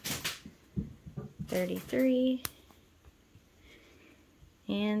 32, 33,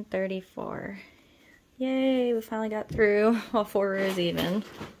 and 34. Yay, we finally got through all 4 rows even.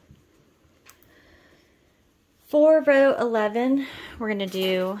 For row 11, we're going to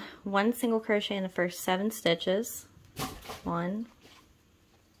do 1 single crochet in the first 7 stitches. 1,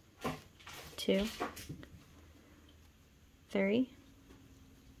 2, 3,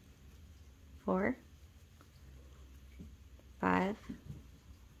 4, 5,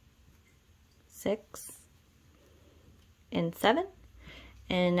 6, and 7.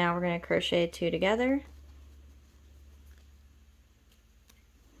 And now we're going to crochet 2 together.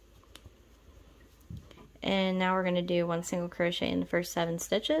 And now we're going to do 1 single crochet in the first 7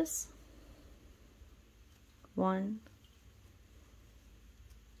 stitches. 1,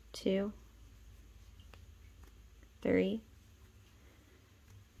 2, 3,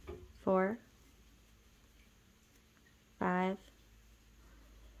 4, 5,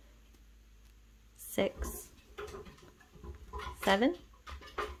 6, 7,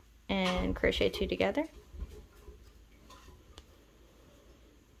 and crochet 2 together.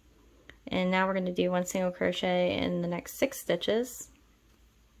 And now we're going to do 1 single crochet in the next 6 stitches.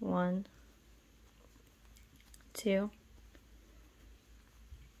 1, 2,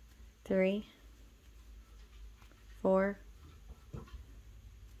 3, 4,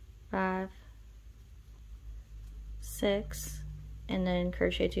 5, 6, and then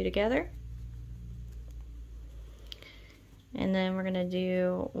crochet 2 together. And then we're going to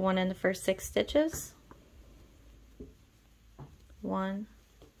do 1 in the first 6 stitches. 1,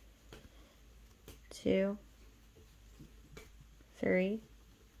 2, 3,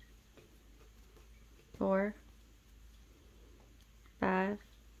 4, 5,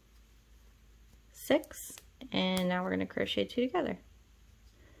 6, and now we're going to crochet 2 together.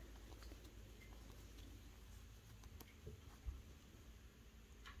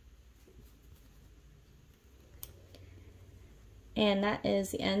 And that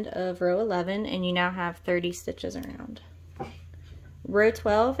is the end of row 11, and you now have 30 stitches around. Row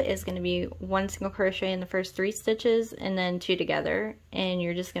 12 is going to be 1 single crochet in the first 3 stitches and then 2 together, and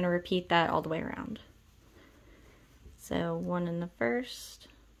you're just going to repeat that all the way around. So 1 in the first,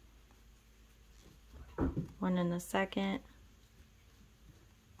 1 in the second,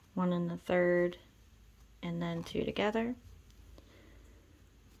 1 in the third, and then 2 together.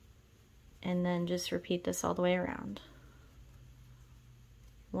 And then just repeat this all the way around.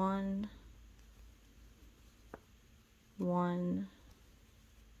 1, 1,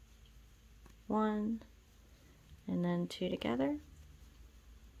 1, and then 2 together.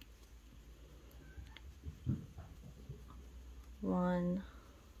 1,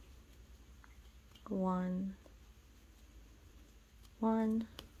 1, 1,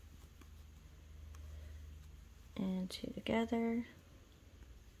 and 2 together.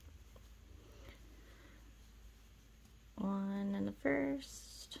 1 in the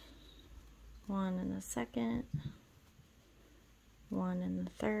first, 1 in the second, 1 in the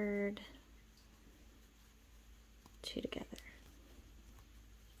third, 2 together.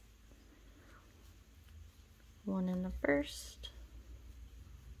 1 in the first,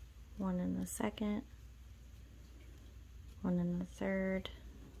 1 in the second, 1 in the third,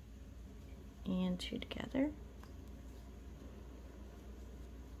 and 2 together.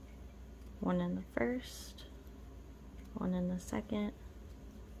 1 in the first, 1 in the second,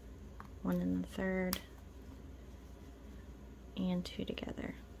 1 in the third, and 2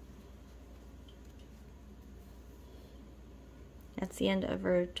 together. That's the end of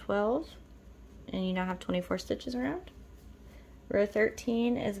row 12, and you now have 24 stitches around. Row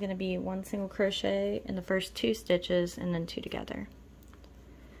 13 is going to be 1 single crochet in the first 2 stitches and then 2 together.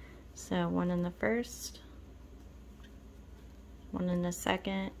 So 1 in the first, 1 in the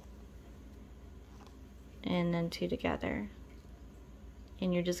second, and then 2 together.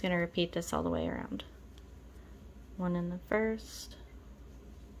 And you're just going to repeat this all the way around. 1 in the first,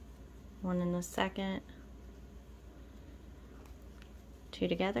 1 in the second, 2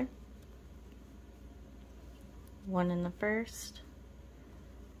 together. 1 in the first,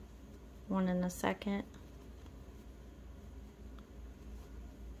 1 in the second,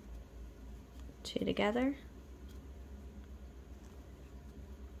 2 together.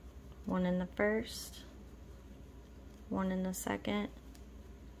 1 in the first, 1 in the second,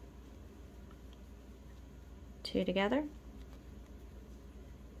 2 together.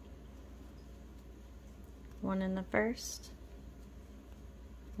 1 in the first,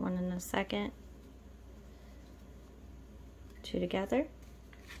 1 in the second, 2 together.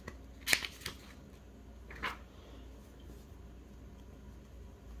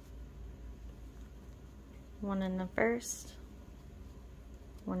 1 in the first,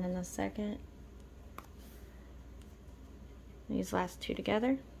 1 in the second. These last 2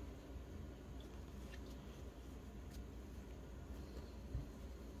 together.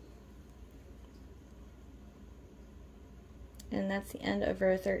 And that's the end of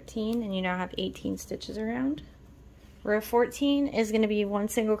row 13, and you now have 18 stitches around. Row 14 is going to be 1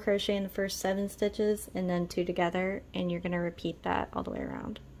 single crochet in the first 7 stitches and then 2 together, and you're going to repeat that all the way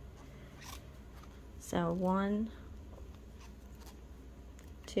around. So 1,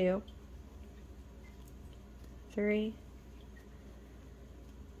 2, 3,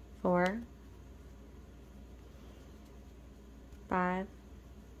 4, 5,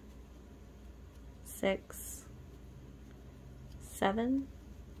 6, 7,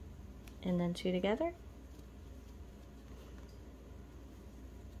 and then 2 together.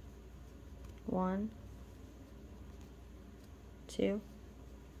 1, 2,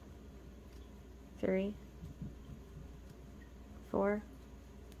 3, 4,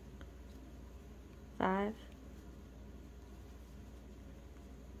 5,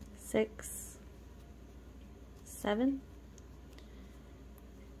 6, 7,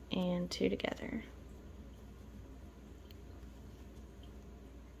 and 2 together.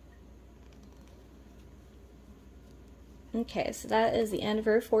 Okay, so that is the end of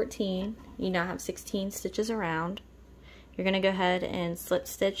row 14. You now have 16 stitches around. You're going to go ahead and slip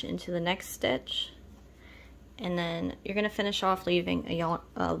stitch into the next stitch, and then you're going to finish off leaving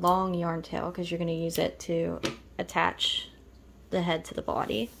a long yarn tail because you're going to use it to attach the head to the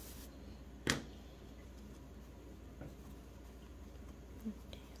body.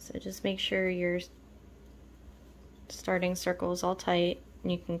 So just make sure your starting circle is all tight,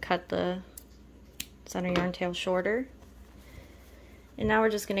 and you can cut the center yarn tail shorter. And now we're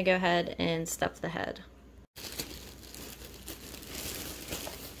just going to go ahead and stuff the head.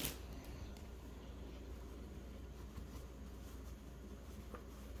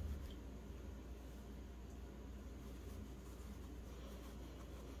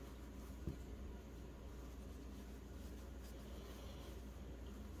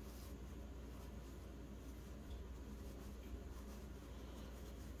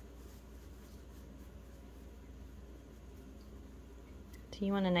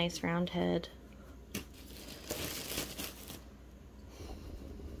 You want a nice round head.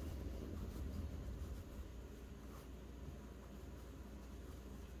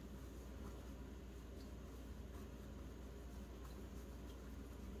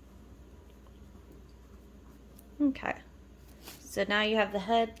 Okay, so now you have the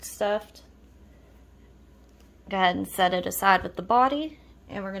head stuffed. Go ahead and set it aside with the body,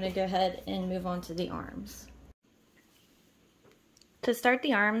 and we're going to go ahead and move on to the arms. To start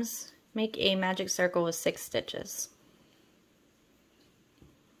the arms, make a magic circle with 6 stitches.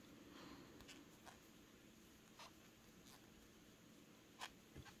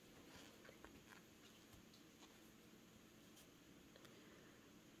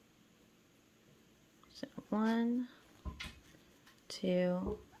 So 1,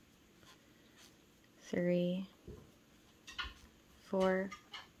 2, 3, 4,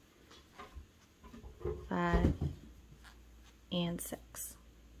 5, and 6.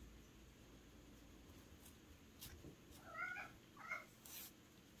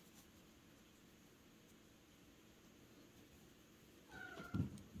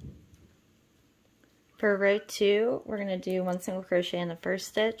 For row 2, we're going to do 1 single crochet in the first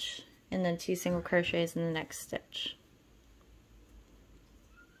stitch and then 2 single crochets in the next stitch.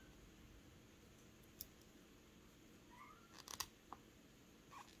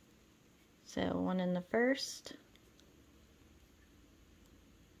 So 1 in the first,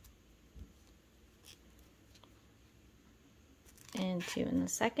 and 2 in the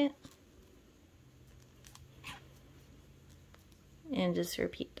second, and just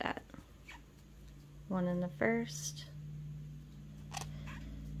repeat that. 1 in the first,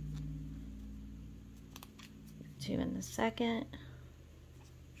 2 in the second,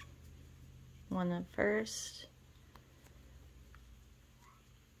 1 in the first,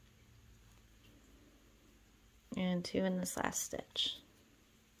 and 2 in this last stitch.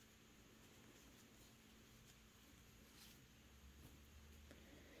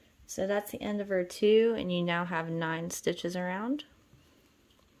 So that's the end of row 2, and you now have 9 stitches around.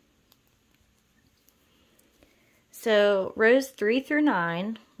 So rows 3 through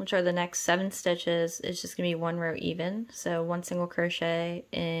 9, which are the next 7 stitches, is just going to be 1 row even, so 1 single crochet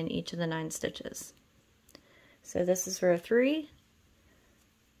in each of the 9 stitches. So this is row 3,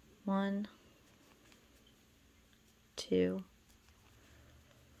 1, 2,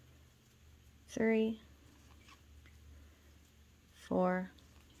 3, 4,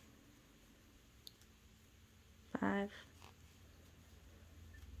 5,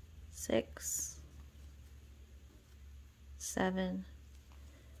 6, 7,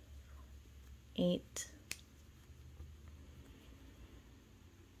 8,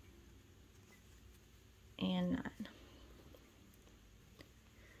 9.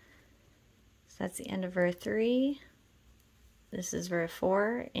 So that's the end of row 3. This is row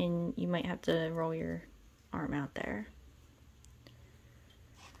 4, and you might have to roll your arm out there.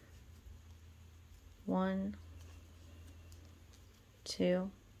 1, 2,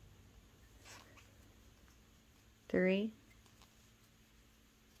 3,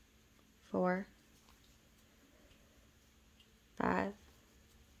 4, 5,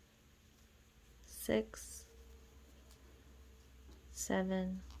 6,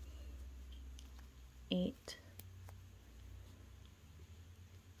 7, 8,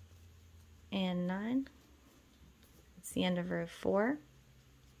 and 9. It's the end of row 4,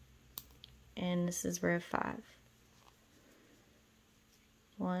 and this is row 5.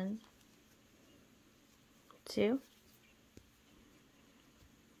 1, 2,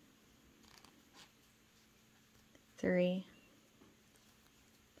 3,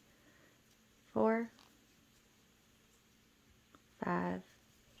 4, 5,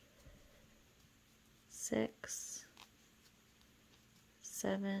 6,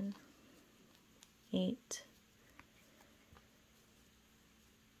 7, 8,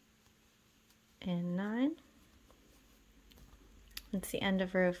 and 9. It's the end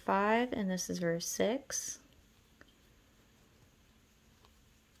of row 5, and this is row 6.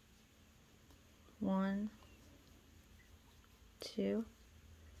 1, 2,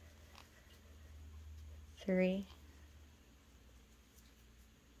 3,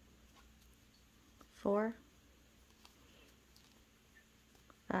 4,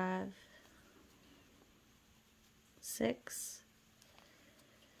 5, 6,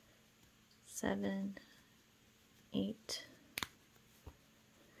 7, 8,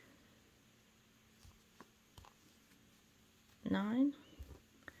 9.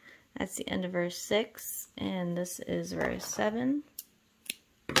 That's the end of row 6, and this is row 7.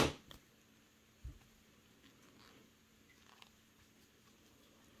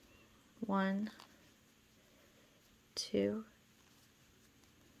 1, 2,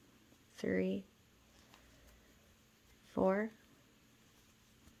 3, 4,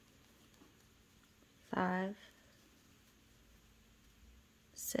 5,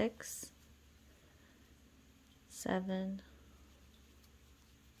 6, 7,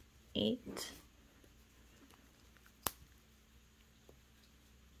 8,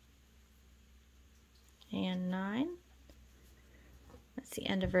 and 9. That's the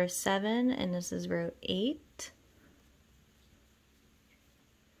end of row 7, and this is row 8.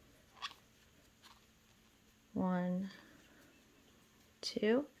 1,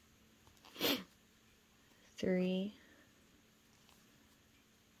 2, 3,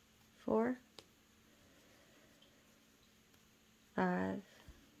 4, 5,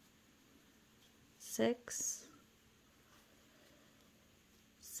 6,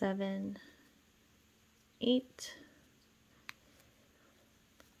 7, 8,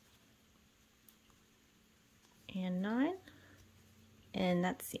 and 9. And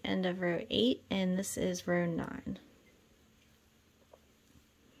that's the end of row 8, and this is row 9.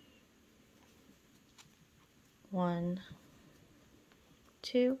 1,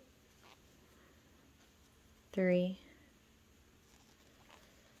 2, 3,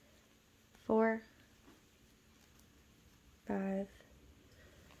 4, 5,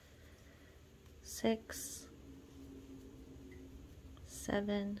 6,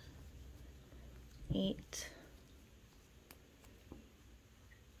 7, 8,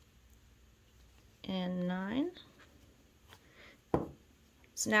 and 9.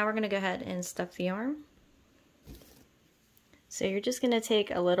 So now we're going to go ahead and stuff the arm. So you're just going to take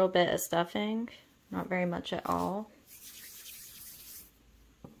a little bit of stuffing, not very much at all.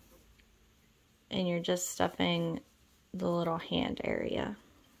 And you're just stuffing the little hand area.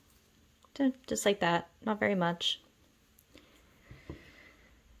 Just like that, not very much.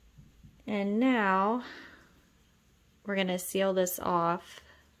 And now we're going to seal this off.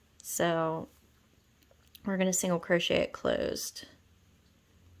 So we're going to single crochet it closed.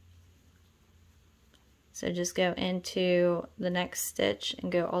 So just go into the next stitch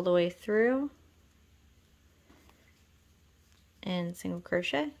and go all the way through and single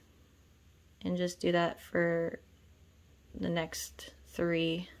crochet, and just do that for the next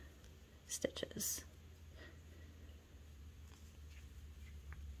 3 stitches.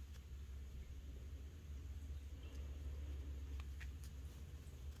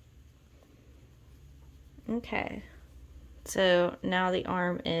 Okay, so now the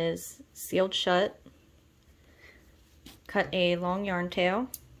arm is sealed shut. Cut a long yarn tail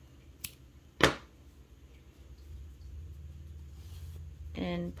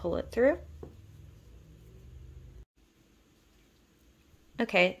and pull it through.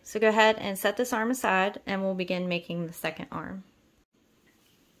 Okay, so go ahead and set this arm aside and we'll begin making the second arm.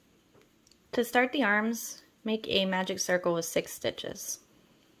 To start the arms, make a magic circle with 6 stitches.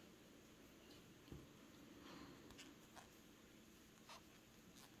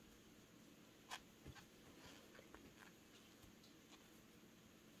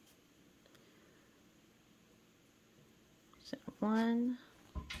 So 1,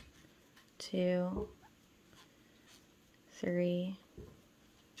 2, 3,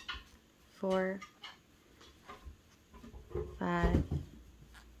 4, 5,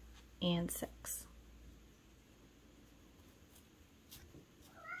 and 6.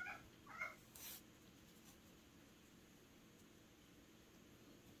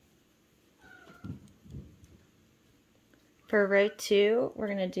 For row 2, we're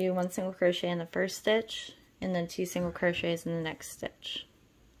going to do 1 single crochet in the first stitch and then 2 single crochets in the next stitch.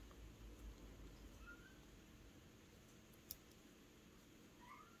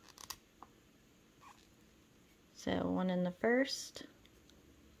 So 1 in the first,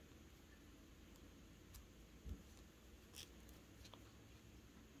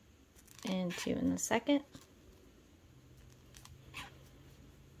 and 2 in the second,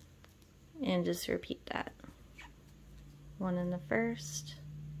 and just repeat that. 1 in the first,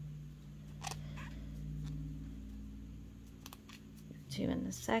 2 in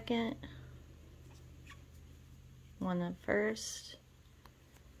the second, 1 in the first,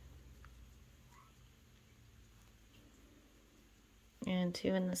 and 2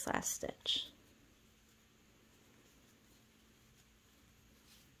 in this last stitch.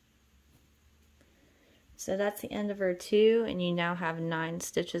 So that's the end of row 2, and you now have 9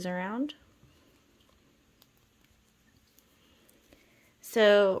 stitches around.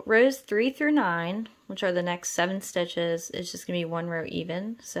 So rows 3 through 9, which are the next 7 stitches, is just going to be 1 row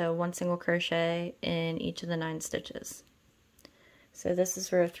even, so 1 single crochet in each of the 9 stitches. So this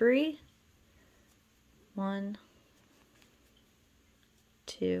is row 3, 1,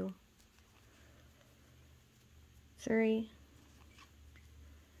 2, 3,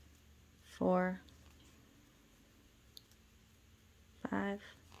 4, 5,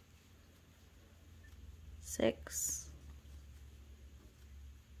 6,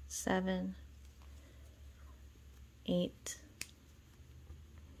 7, 8,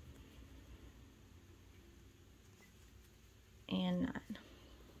 and 9.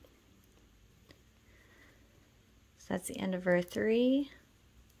 So that's the end of row 3.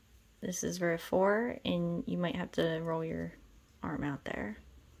 This is row 4, and you might have to roll your arm out there.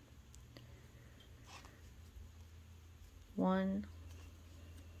 1,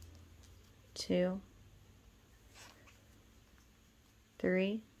 2,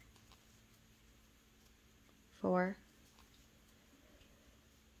 3, 4,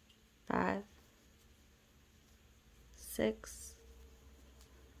 5, 6,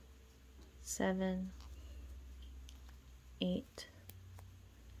 7, 8,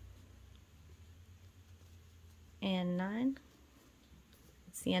 and 9.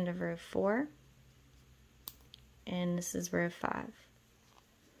 It's the end of row 4, and this is row 5.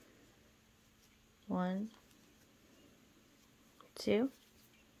 1, 2,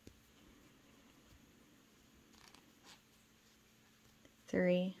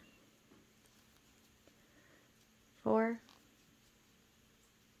 3, 4,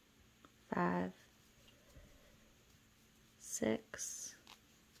 5, 6,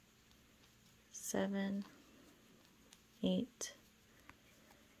 7, 8,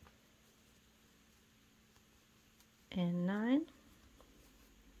 and 9.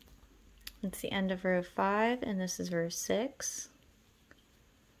 It's the end of row 5, and this is row 6.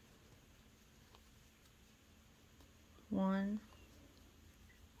 1,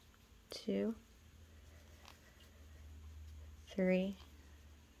 2, 3,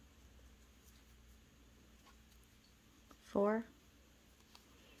 4,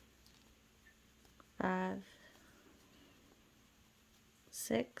 5,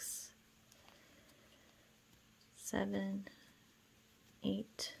 6, 7,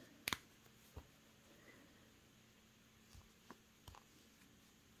 8,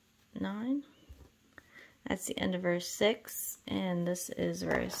 9. That's the end of row 6, and this is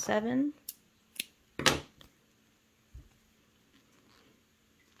row 7.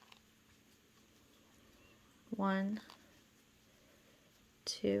 One,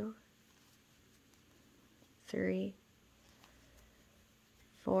 2, 3,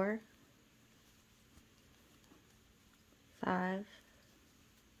 4, 5,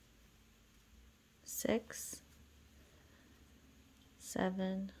 6,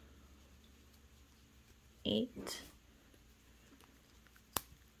 7, 8,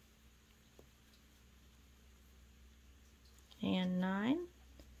 and 9.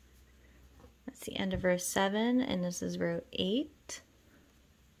 That's the end of row 7, and this is row 8.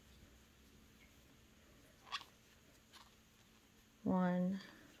 1,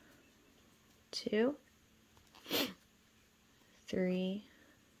 2, 3,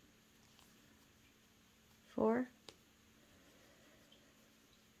 4,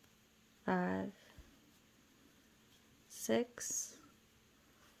 5, 6,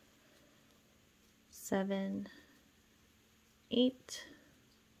 7, 8,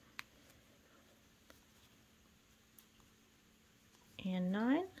 and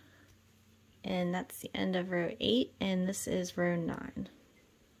 9, and that's the end of row 8, and this is row 9.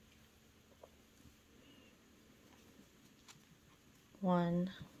 1,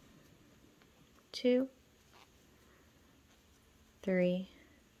 2, 3,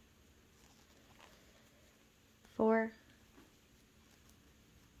 4,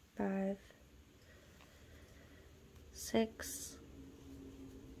 5, 6,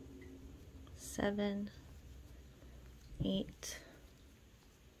 7, 8,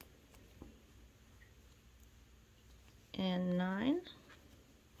 and 9.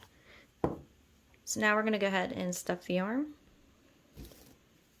 So now we're going to go ahead and stuff the arm.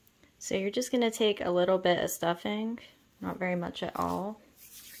 So you're just going to take a little bit of stuffing, not very much at all,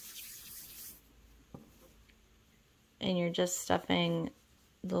 and you're just stuffing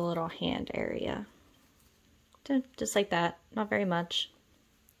the little hand area. Just like that, not very much.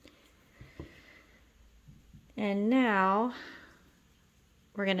 And now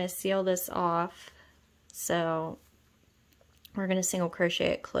we're going to seal this off, so we're going to single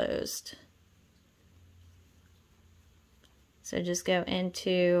crochet it closed. So just go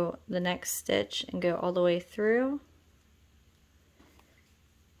into the next stitch and go all the way through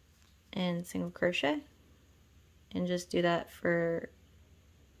and single crochet, and just do that for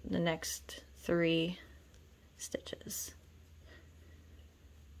the next 3 stitches.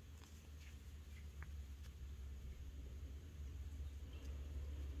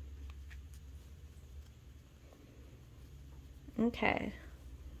 Okay,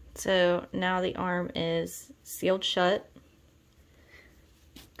 so now the arm is sealed shut.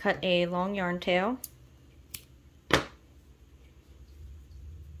 Cut a long yarn tail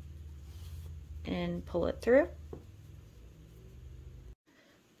and pull it through.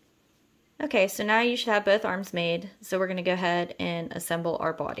 Okay, so now you should have both arms made, so we're going to go ahead and assemble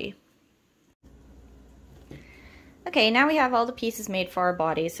our body. Okay, now we have all the pieces made for our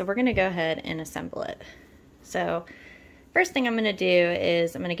body, so we're going to go ahead and assemble it. So first thing I'm going to do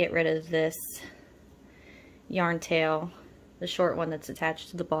is I'm going to get rid of this yarn tail, the short one that's attached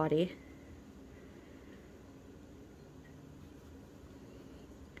to the body.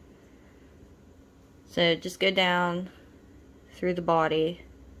 So just go down through the body.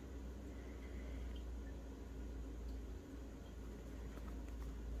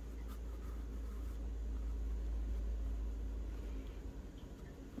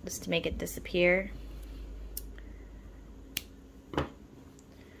 Just to make it disappear.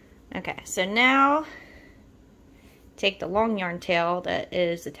 Okay, so now take the long yarn tail that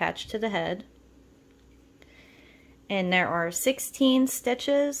is attached to the head, and there are 16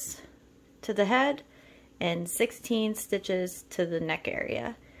 stitches to the head and 16 stitches to the neck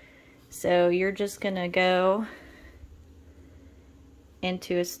area. So you're just gonna go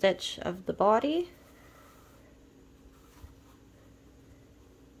into a stitch of the body,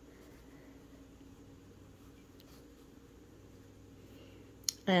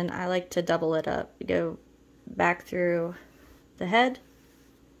 and I like to double it up. Go back through the head.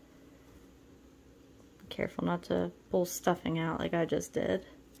 Careful not to pull stuffing out like I just did.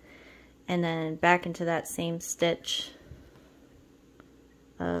 And then back into that same stitch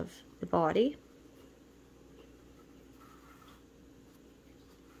of the body.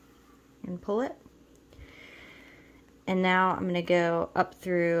 And pull it. And now I'm going to go up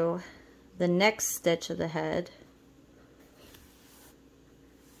through the next stitch of the head.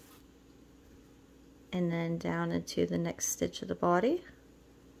 And then down into the next stitch of the body.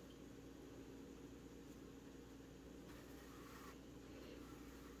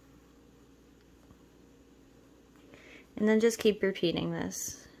 And then just keep repeating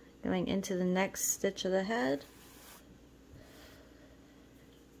this, going into the next stitch of the head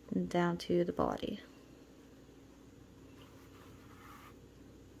and down to the body.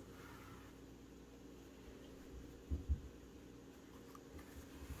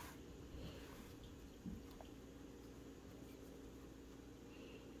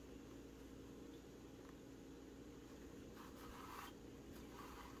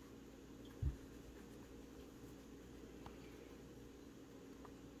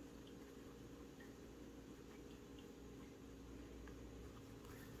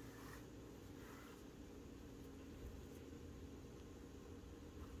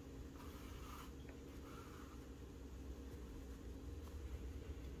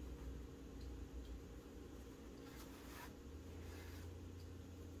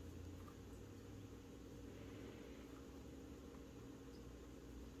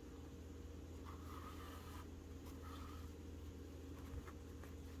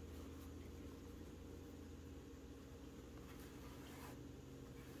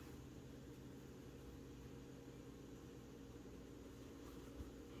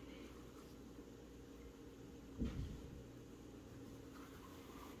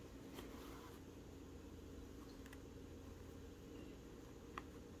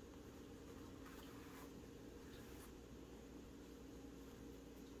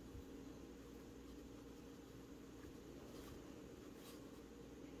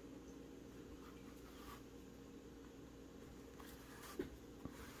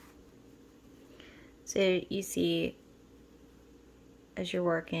 So you see as you're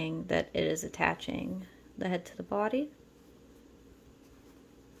working that it is attaching the head to the body.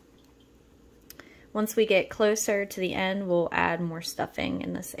 Once we get closer to the end, we'll add more stuffing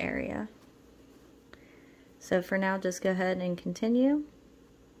in this area. So for now, just go ahead and continue.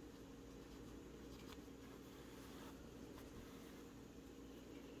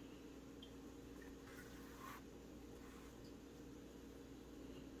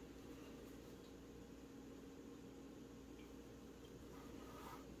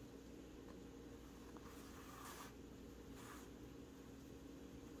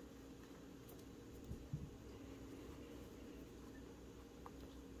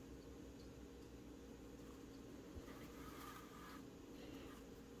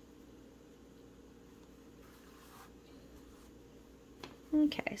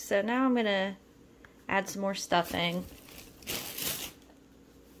 Okay, so now I'm going to add some more stuffing.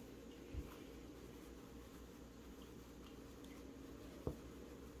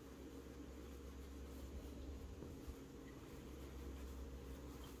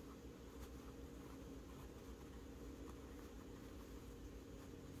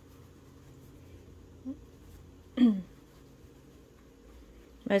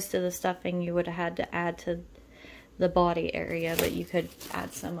 Most of the stuffing you would have had to add to the body area, but you could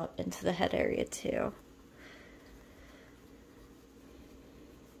add some up into the head area too.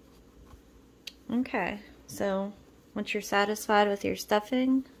 Okay, so once you're satisfied with your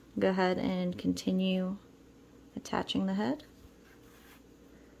stuffing, go ahead and continue attaching the head.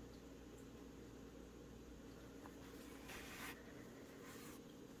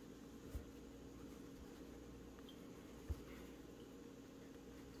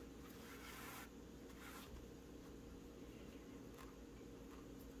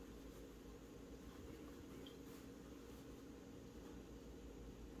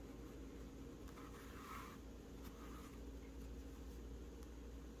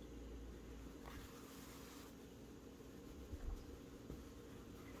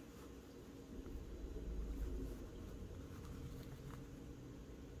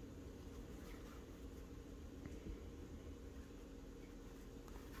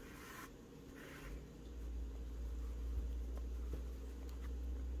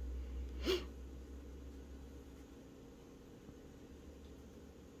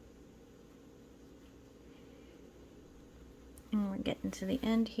 And we're getting to the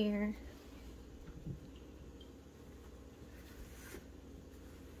end here.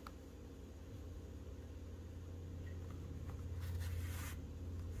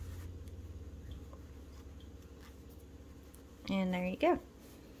 And there you go.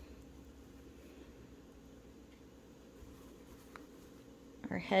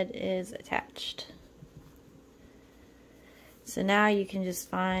 Our head is attached. So now you can just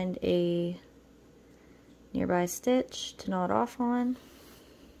find a nearby stitch to knot off on.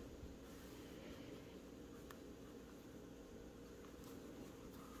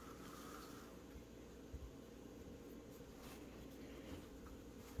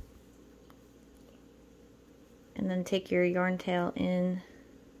 And then take your yarn tail in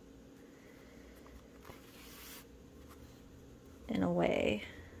and away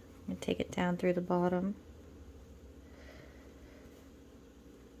and take it down through the bottom.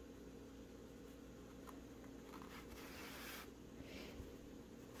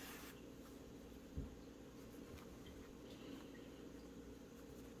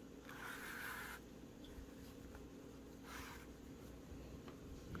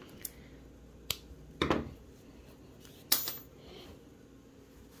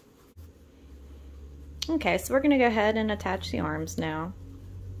 Okay, so we're going to go ahead and attach the arms now.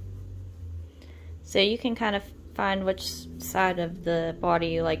 So you can kind of find which side of the body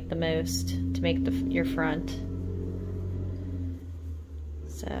you like the most to make your front.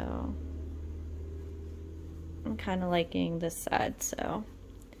 So I'm kind of liking this side. So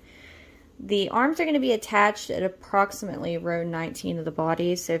the arms are going to be attached at approximately row 19 of the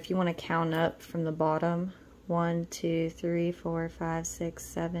body. So if you want to count up from the bottom, 1, 2, 3, 4, 5, 6,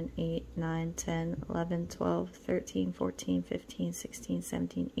 7, 8, 9, 10, 11, 12, 13, 14, 15, 16,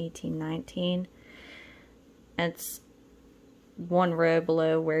 17, 18, 19. It's one row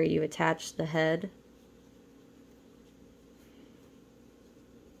below where you attach the head.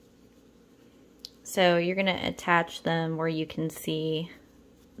 So you're going to attach them where you can see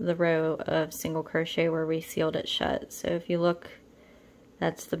the row of single crochet where we sealed it shut. So if you look,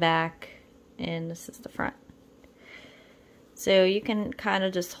 that's the back and this is the front. So you can kind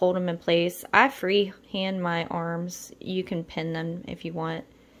of just hold them in place. I freehand my arms. You can pin them if you want,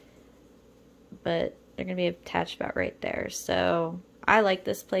 but they're going to be attached about right there. So I like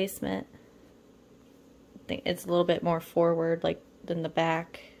this placement. think it's a little bit more forward like than the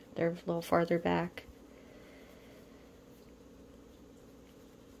back. They're a little farther back.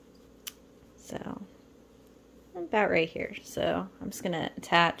 So about right here. So I'm just going to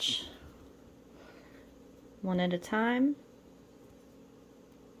attach one at a time.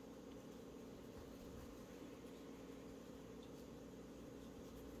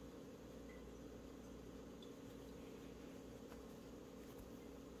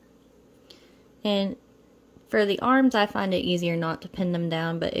 And for the arms, I find it easier not to pin them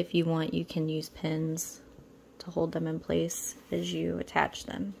down, but if you want, you can use pins to hold them in place as you attach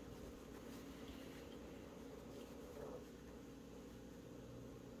them.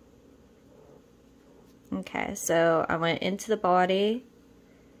 Okay, so I went into the body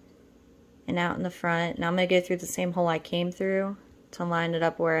and out in the front. Now I'm going to go through the same hole I came through to line it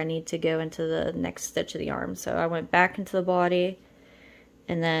up where I need to go into the next stitch of the arm. So I went back into the body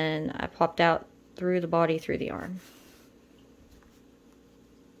and then I popped out through the body through the arm.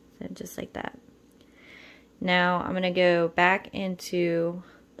 And just like that. Now I'm going to go back into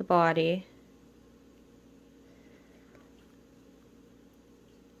the body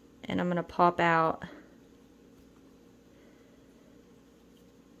and I'm going to pop out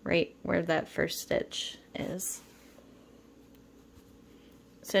right where that first stitch is.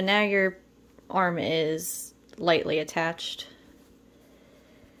 So now your arm is lightly attached.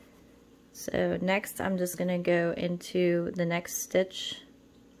 So next I'm just going to go into the next stitch,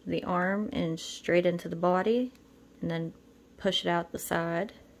 the arm, and straight into the body, and then push it out the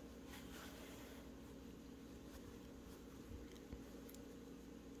side.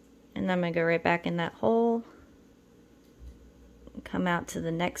 And then I'm going to go right back in that hole, and come out to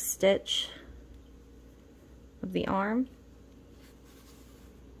the next stitch of the arm.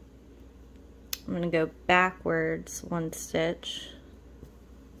 I'm going to go backwards one stitch.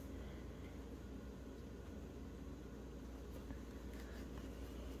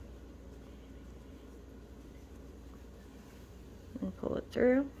 And pull it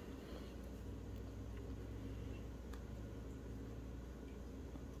through.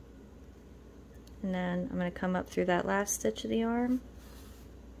 And then I'm going to come up through that last stitch of the arm.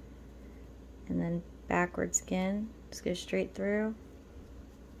 And then backwards again. Just go straight through.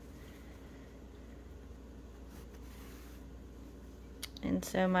 And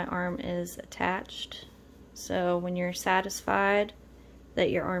so my arm is attached. So when you're satisfied that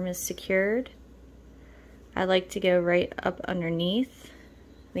your arm is secured, I like to go right up underneath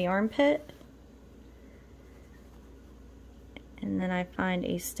the armpit, and then I find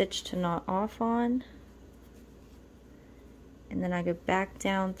a stitch to knot off on, and then I go back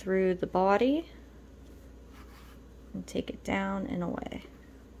down through the body and take it down and away.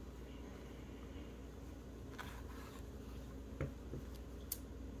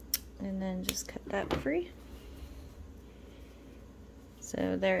 And then just cut that free.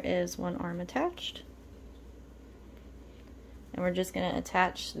 So there is one arm attached. And we're just going to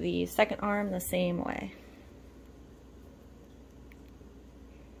attach the second arm the same way.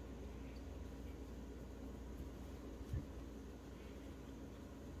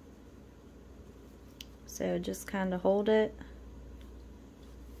 So just kind of hold it.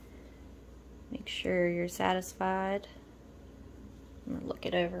 Make sure you're satisfied. I'm going to look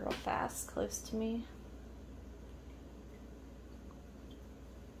it over real fast, close to me.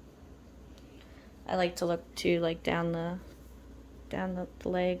 I like to look too, like down the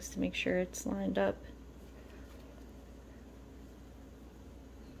legs to make sure it's lined up.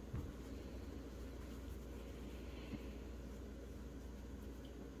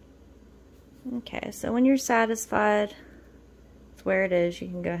 Okay, so when you're satisfied with where it is, you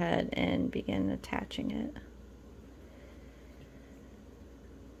can go ahead and begin attaching it.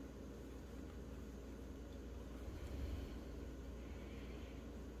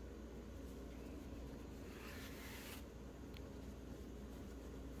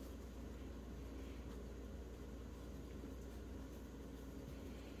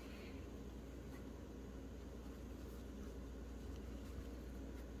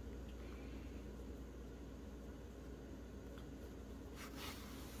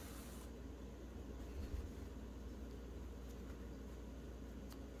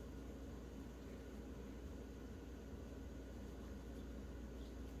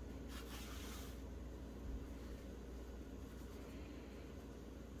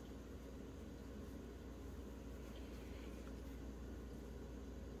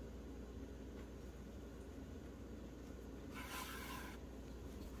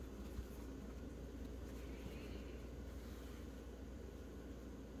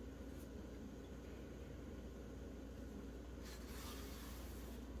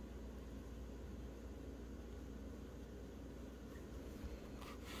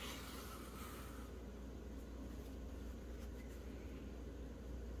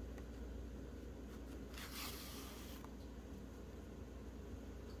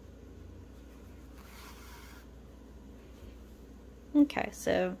 Okay,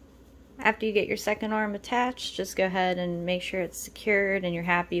 so after you get your second arm attached, just go ahead and make sure it's secured and you're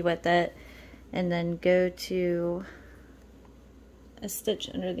happy with it, and then go to a stitch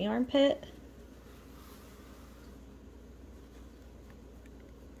under the armpit.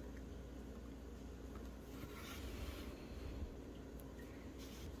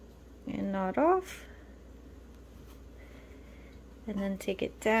 And knot off, and then take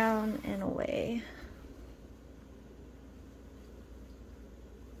it down and away.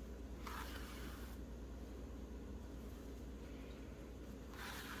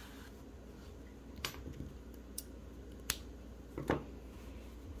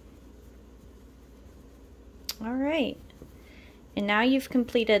 Alright, and now you've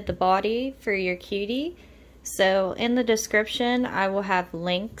completed the body for your cutie. So in the description I will have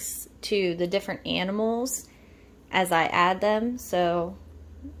links to the different animals as I add them. So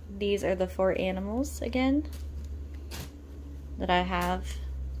these are the 4 animals again that I have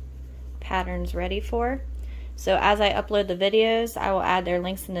patterns ready for. So as I upload the videos, I will add their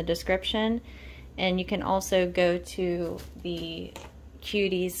links in the description, and you can also go to the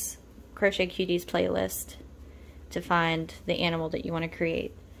Cuties, Crochet Cuties playlist to find the animal that you want to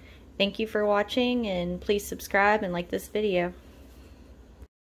create. Thank you for watching, and please subscribe and like this video.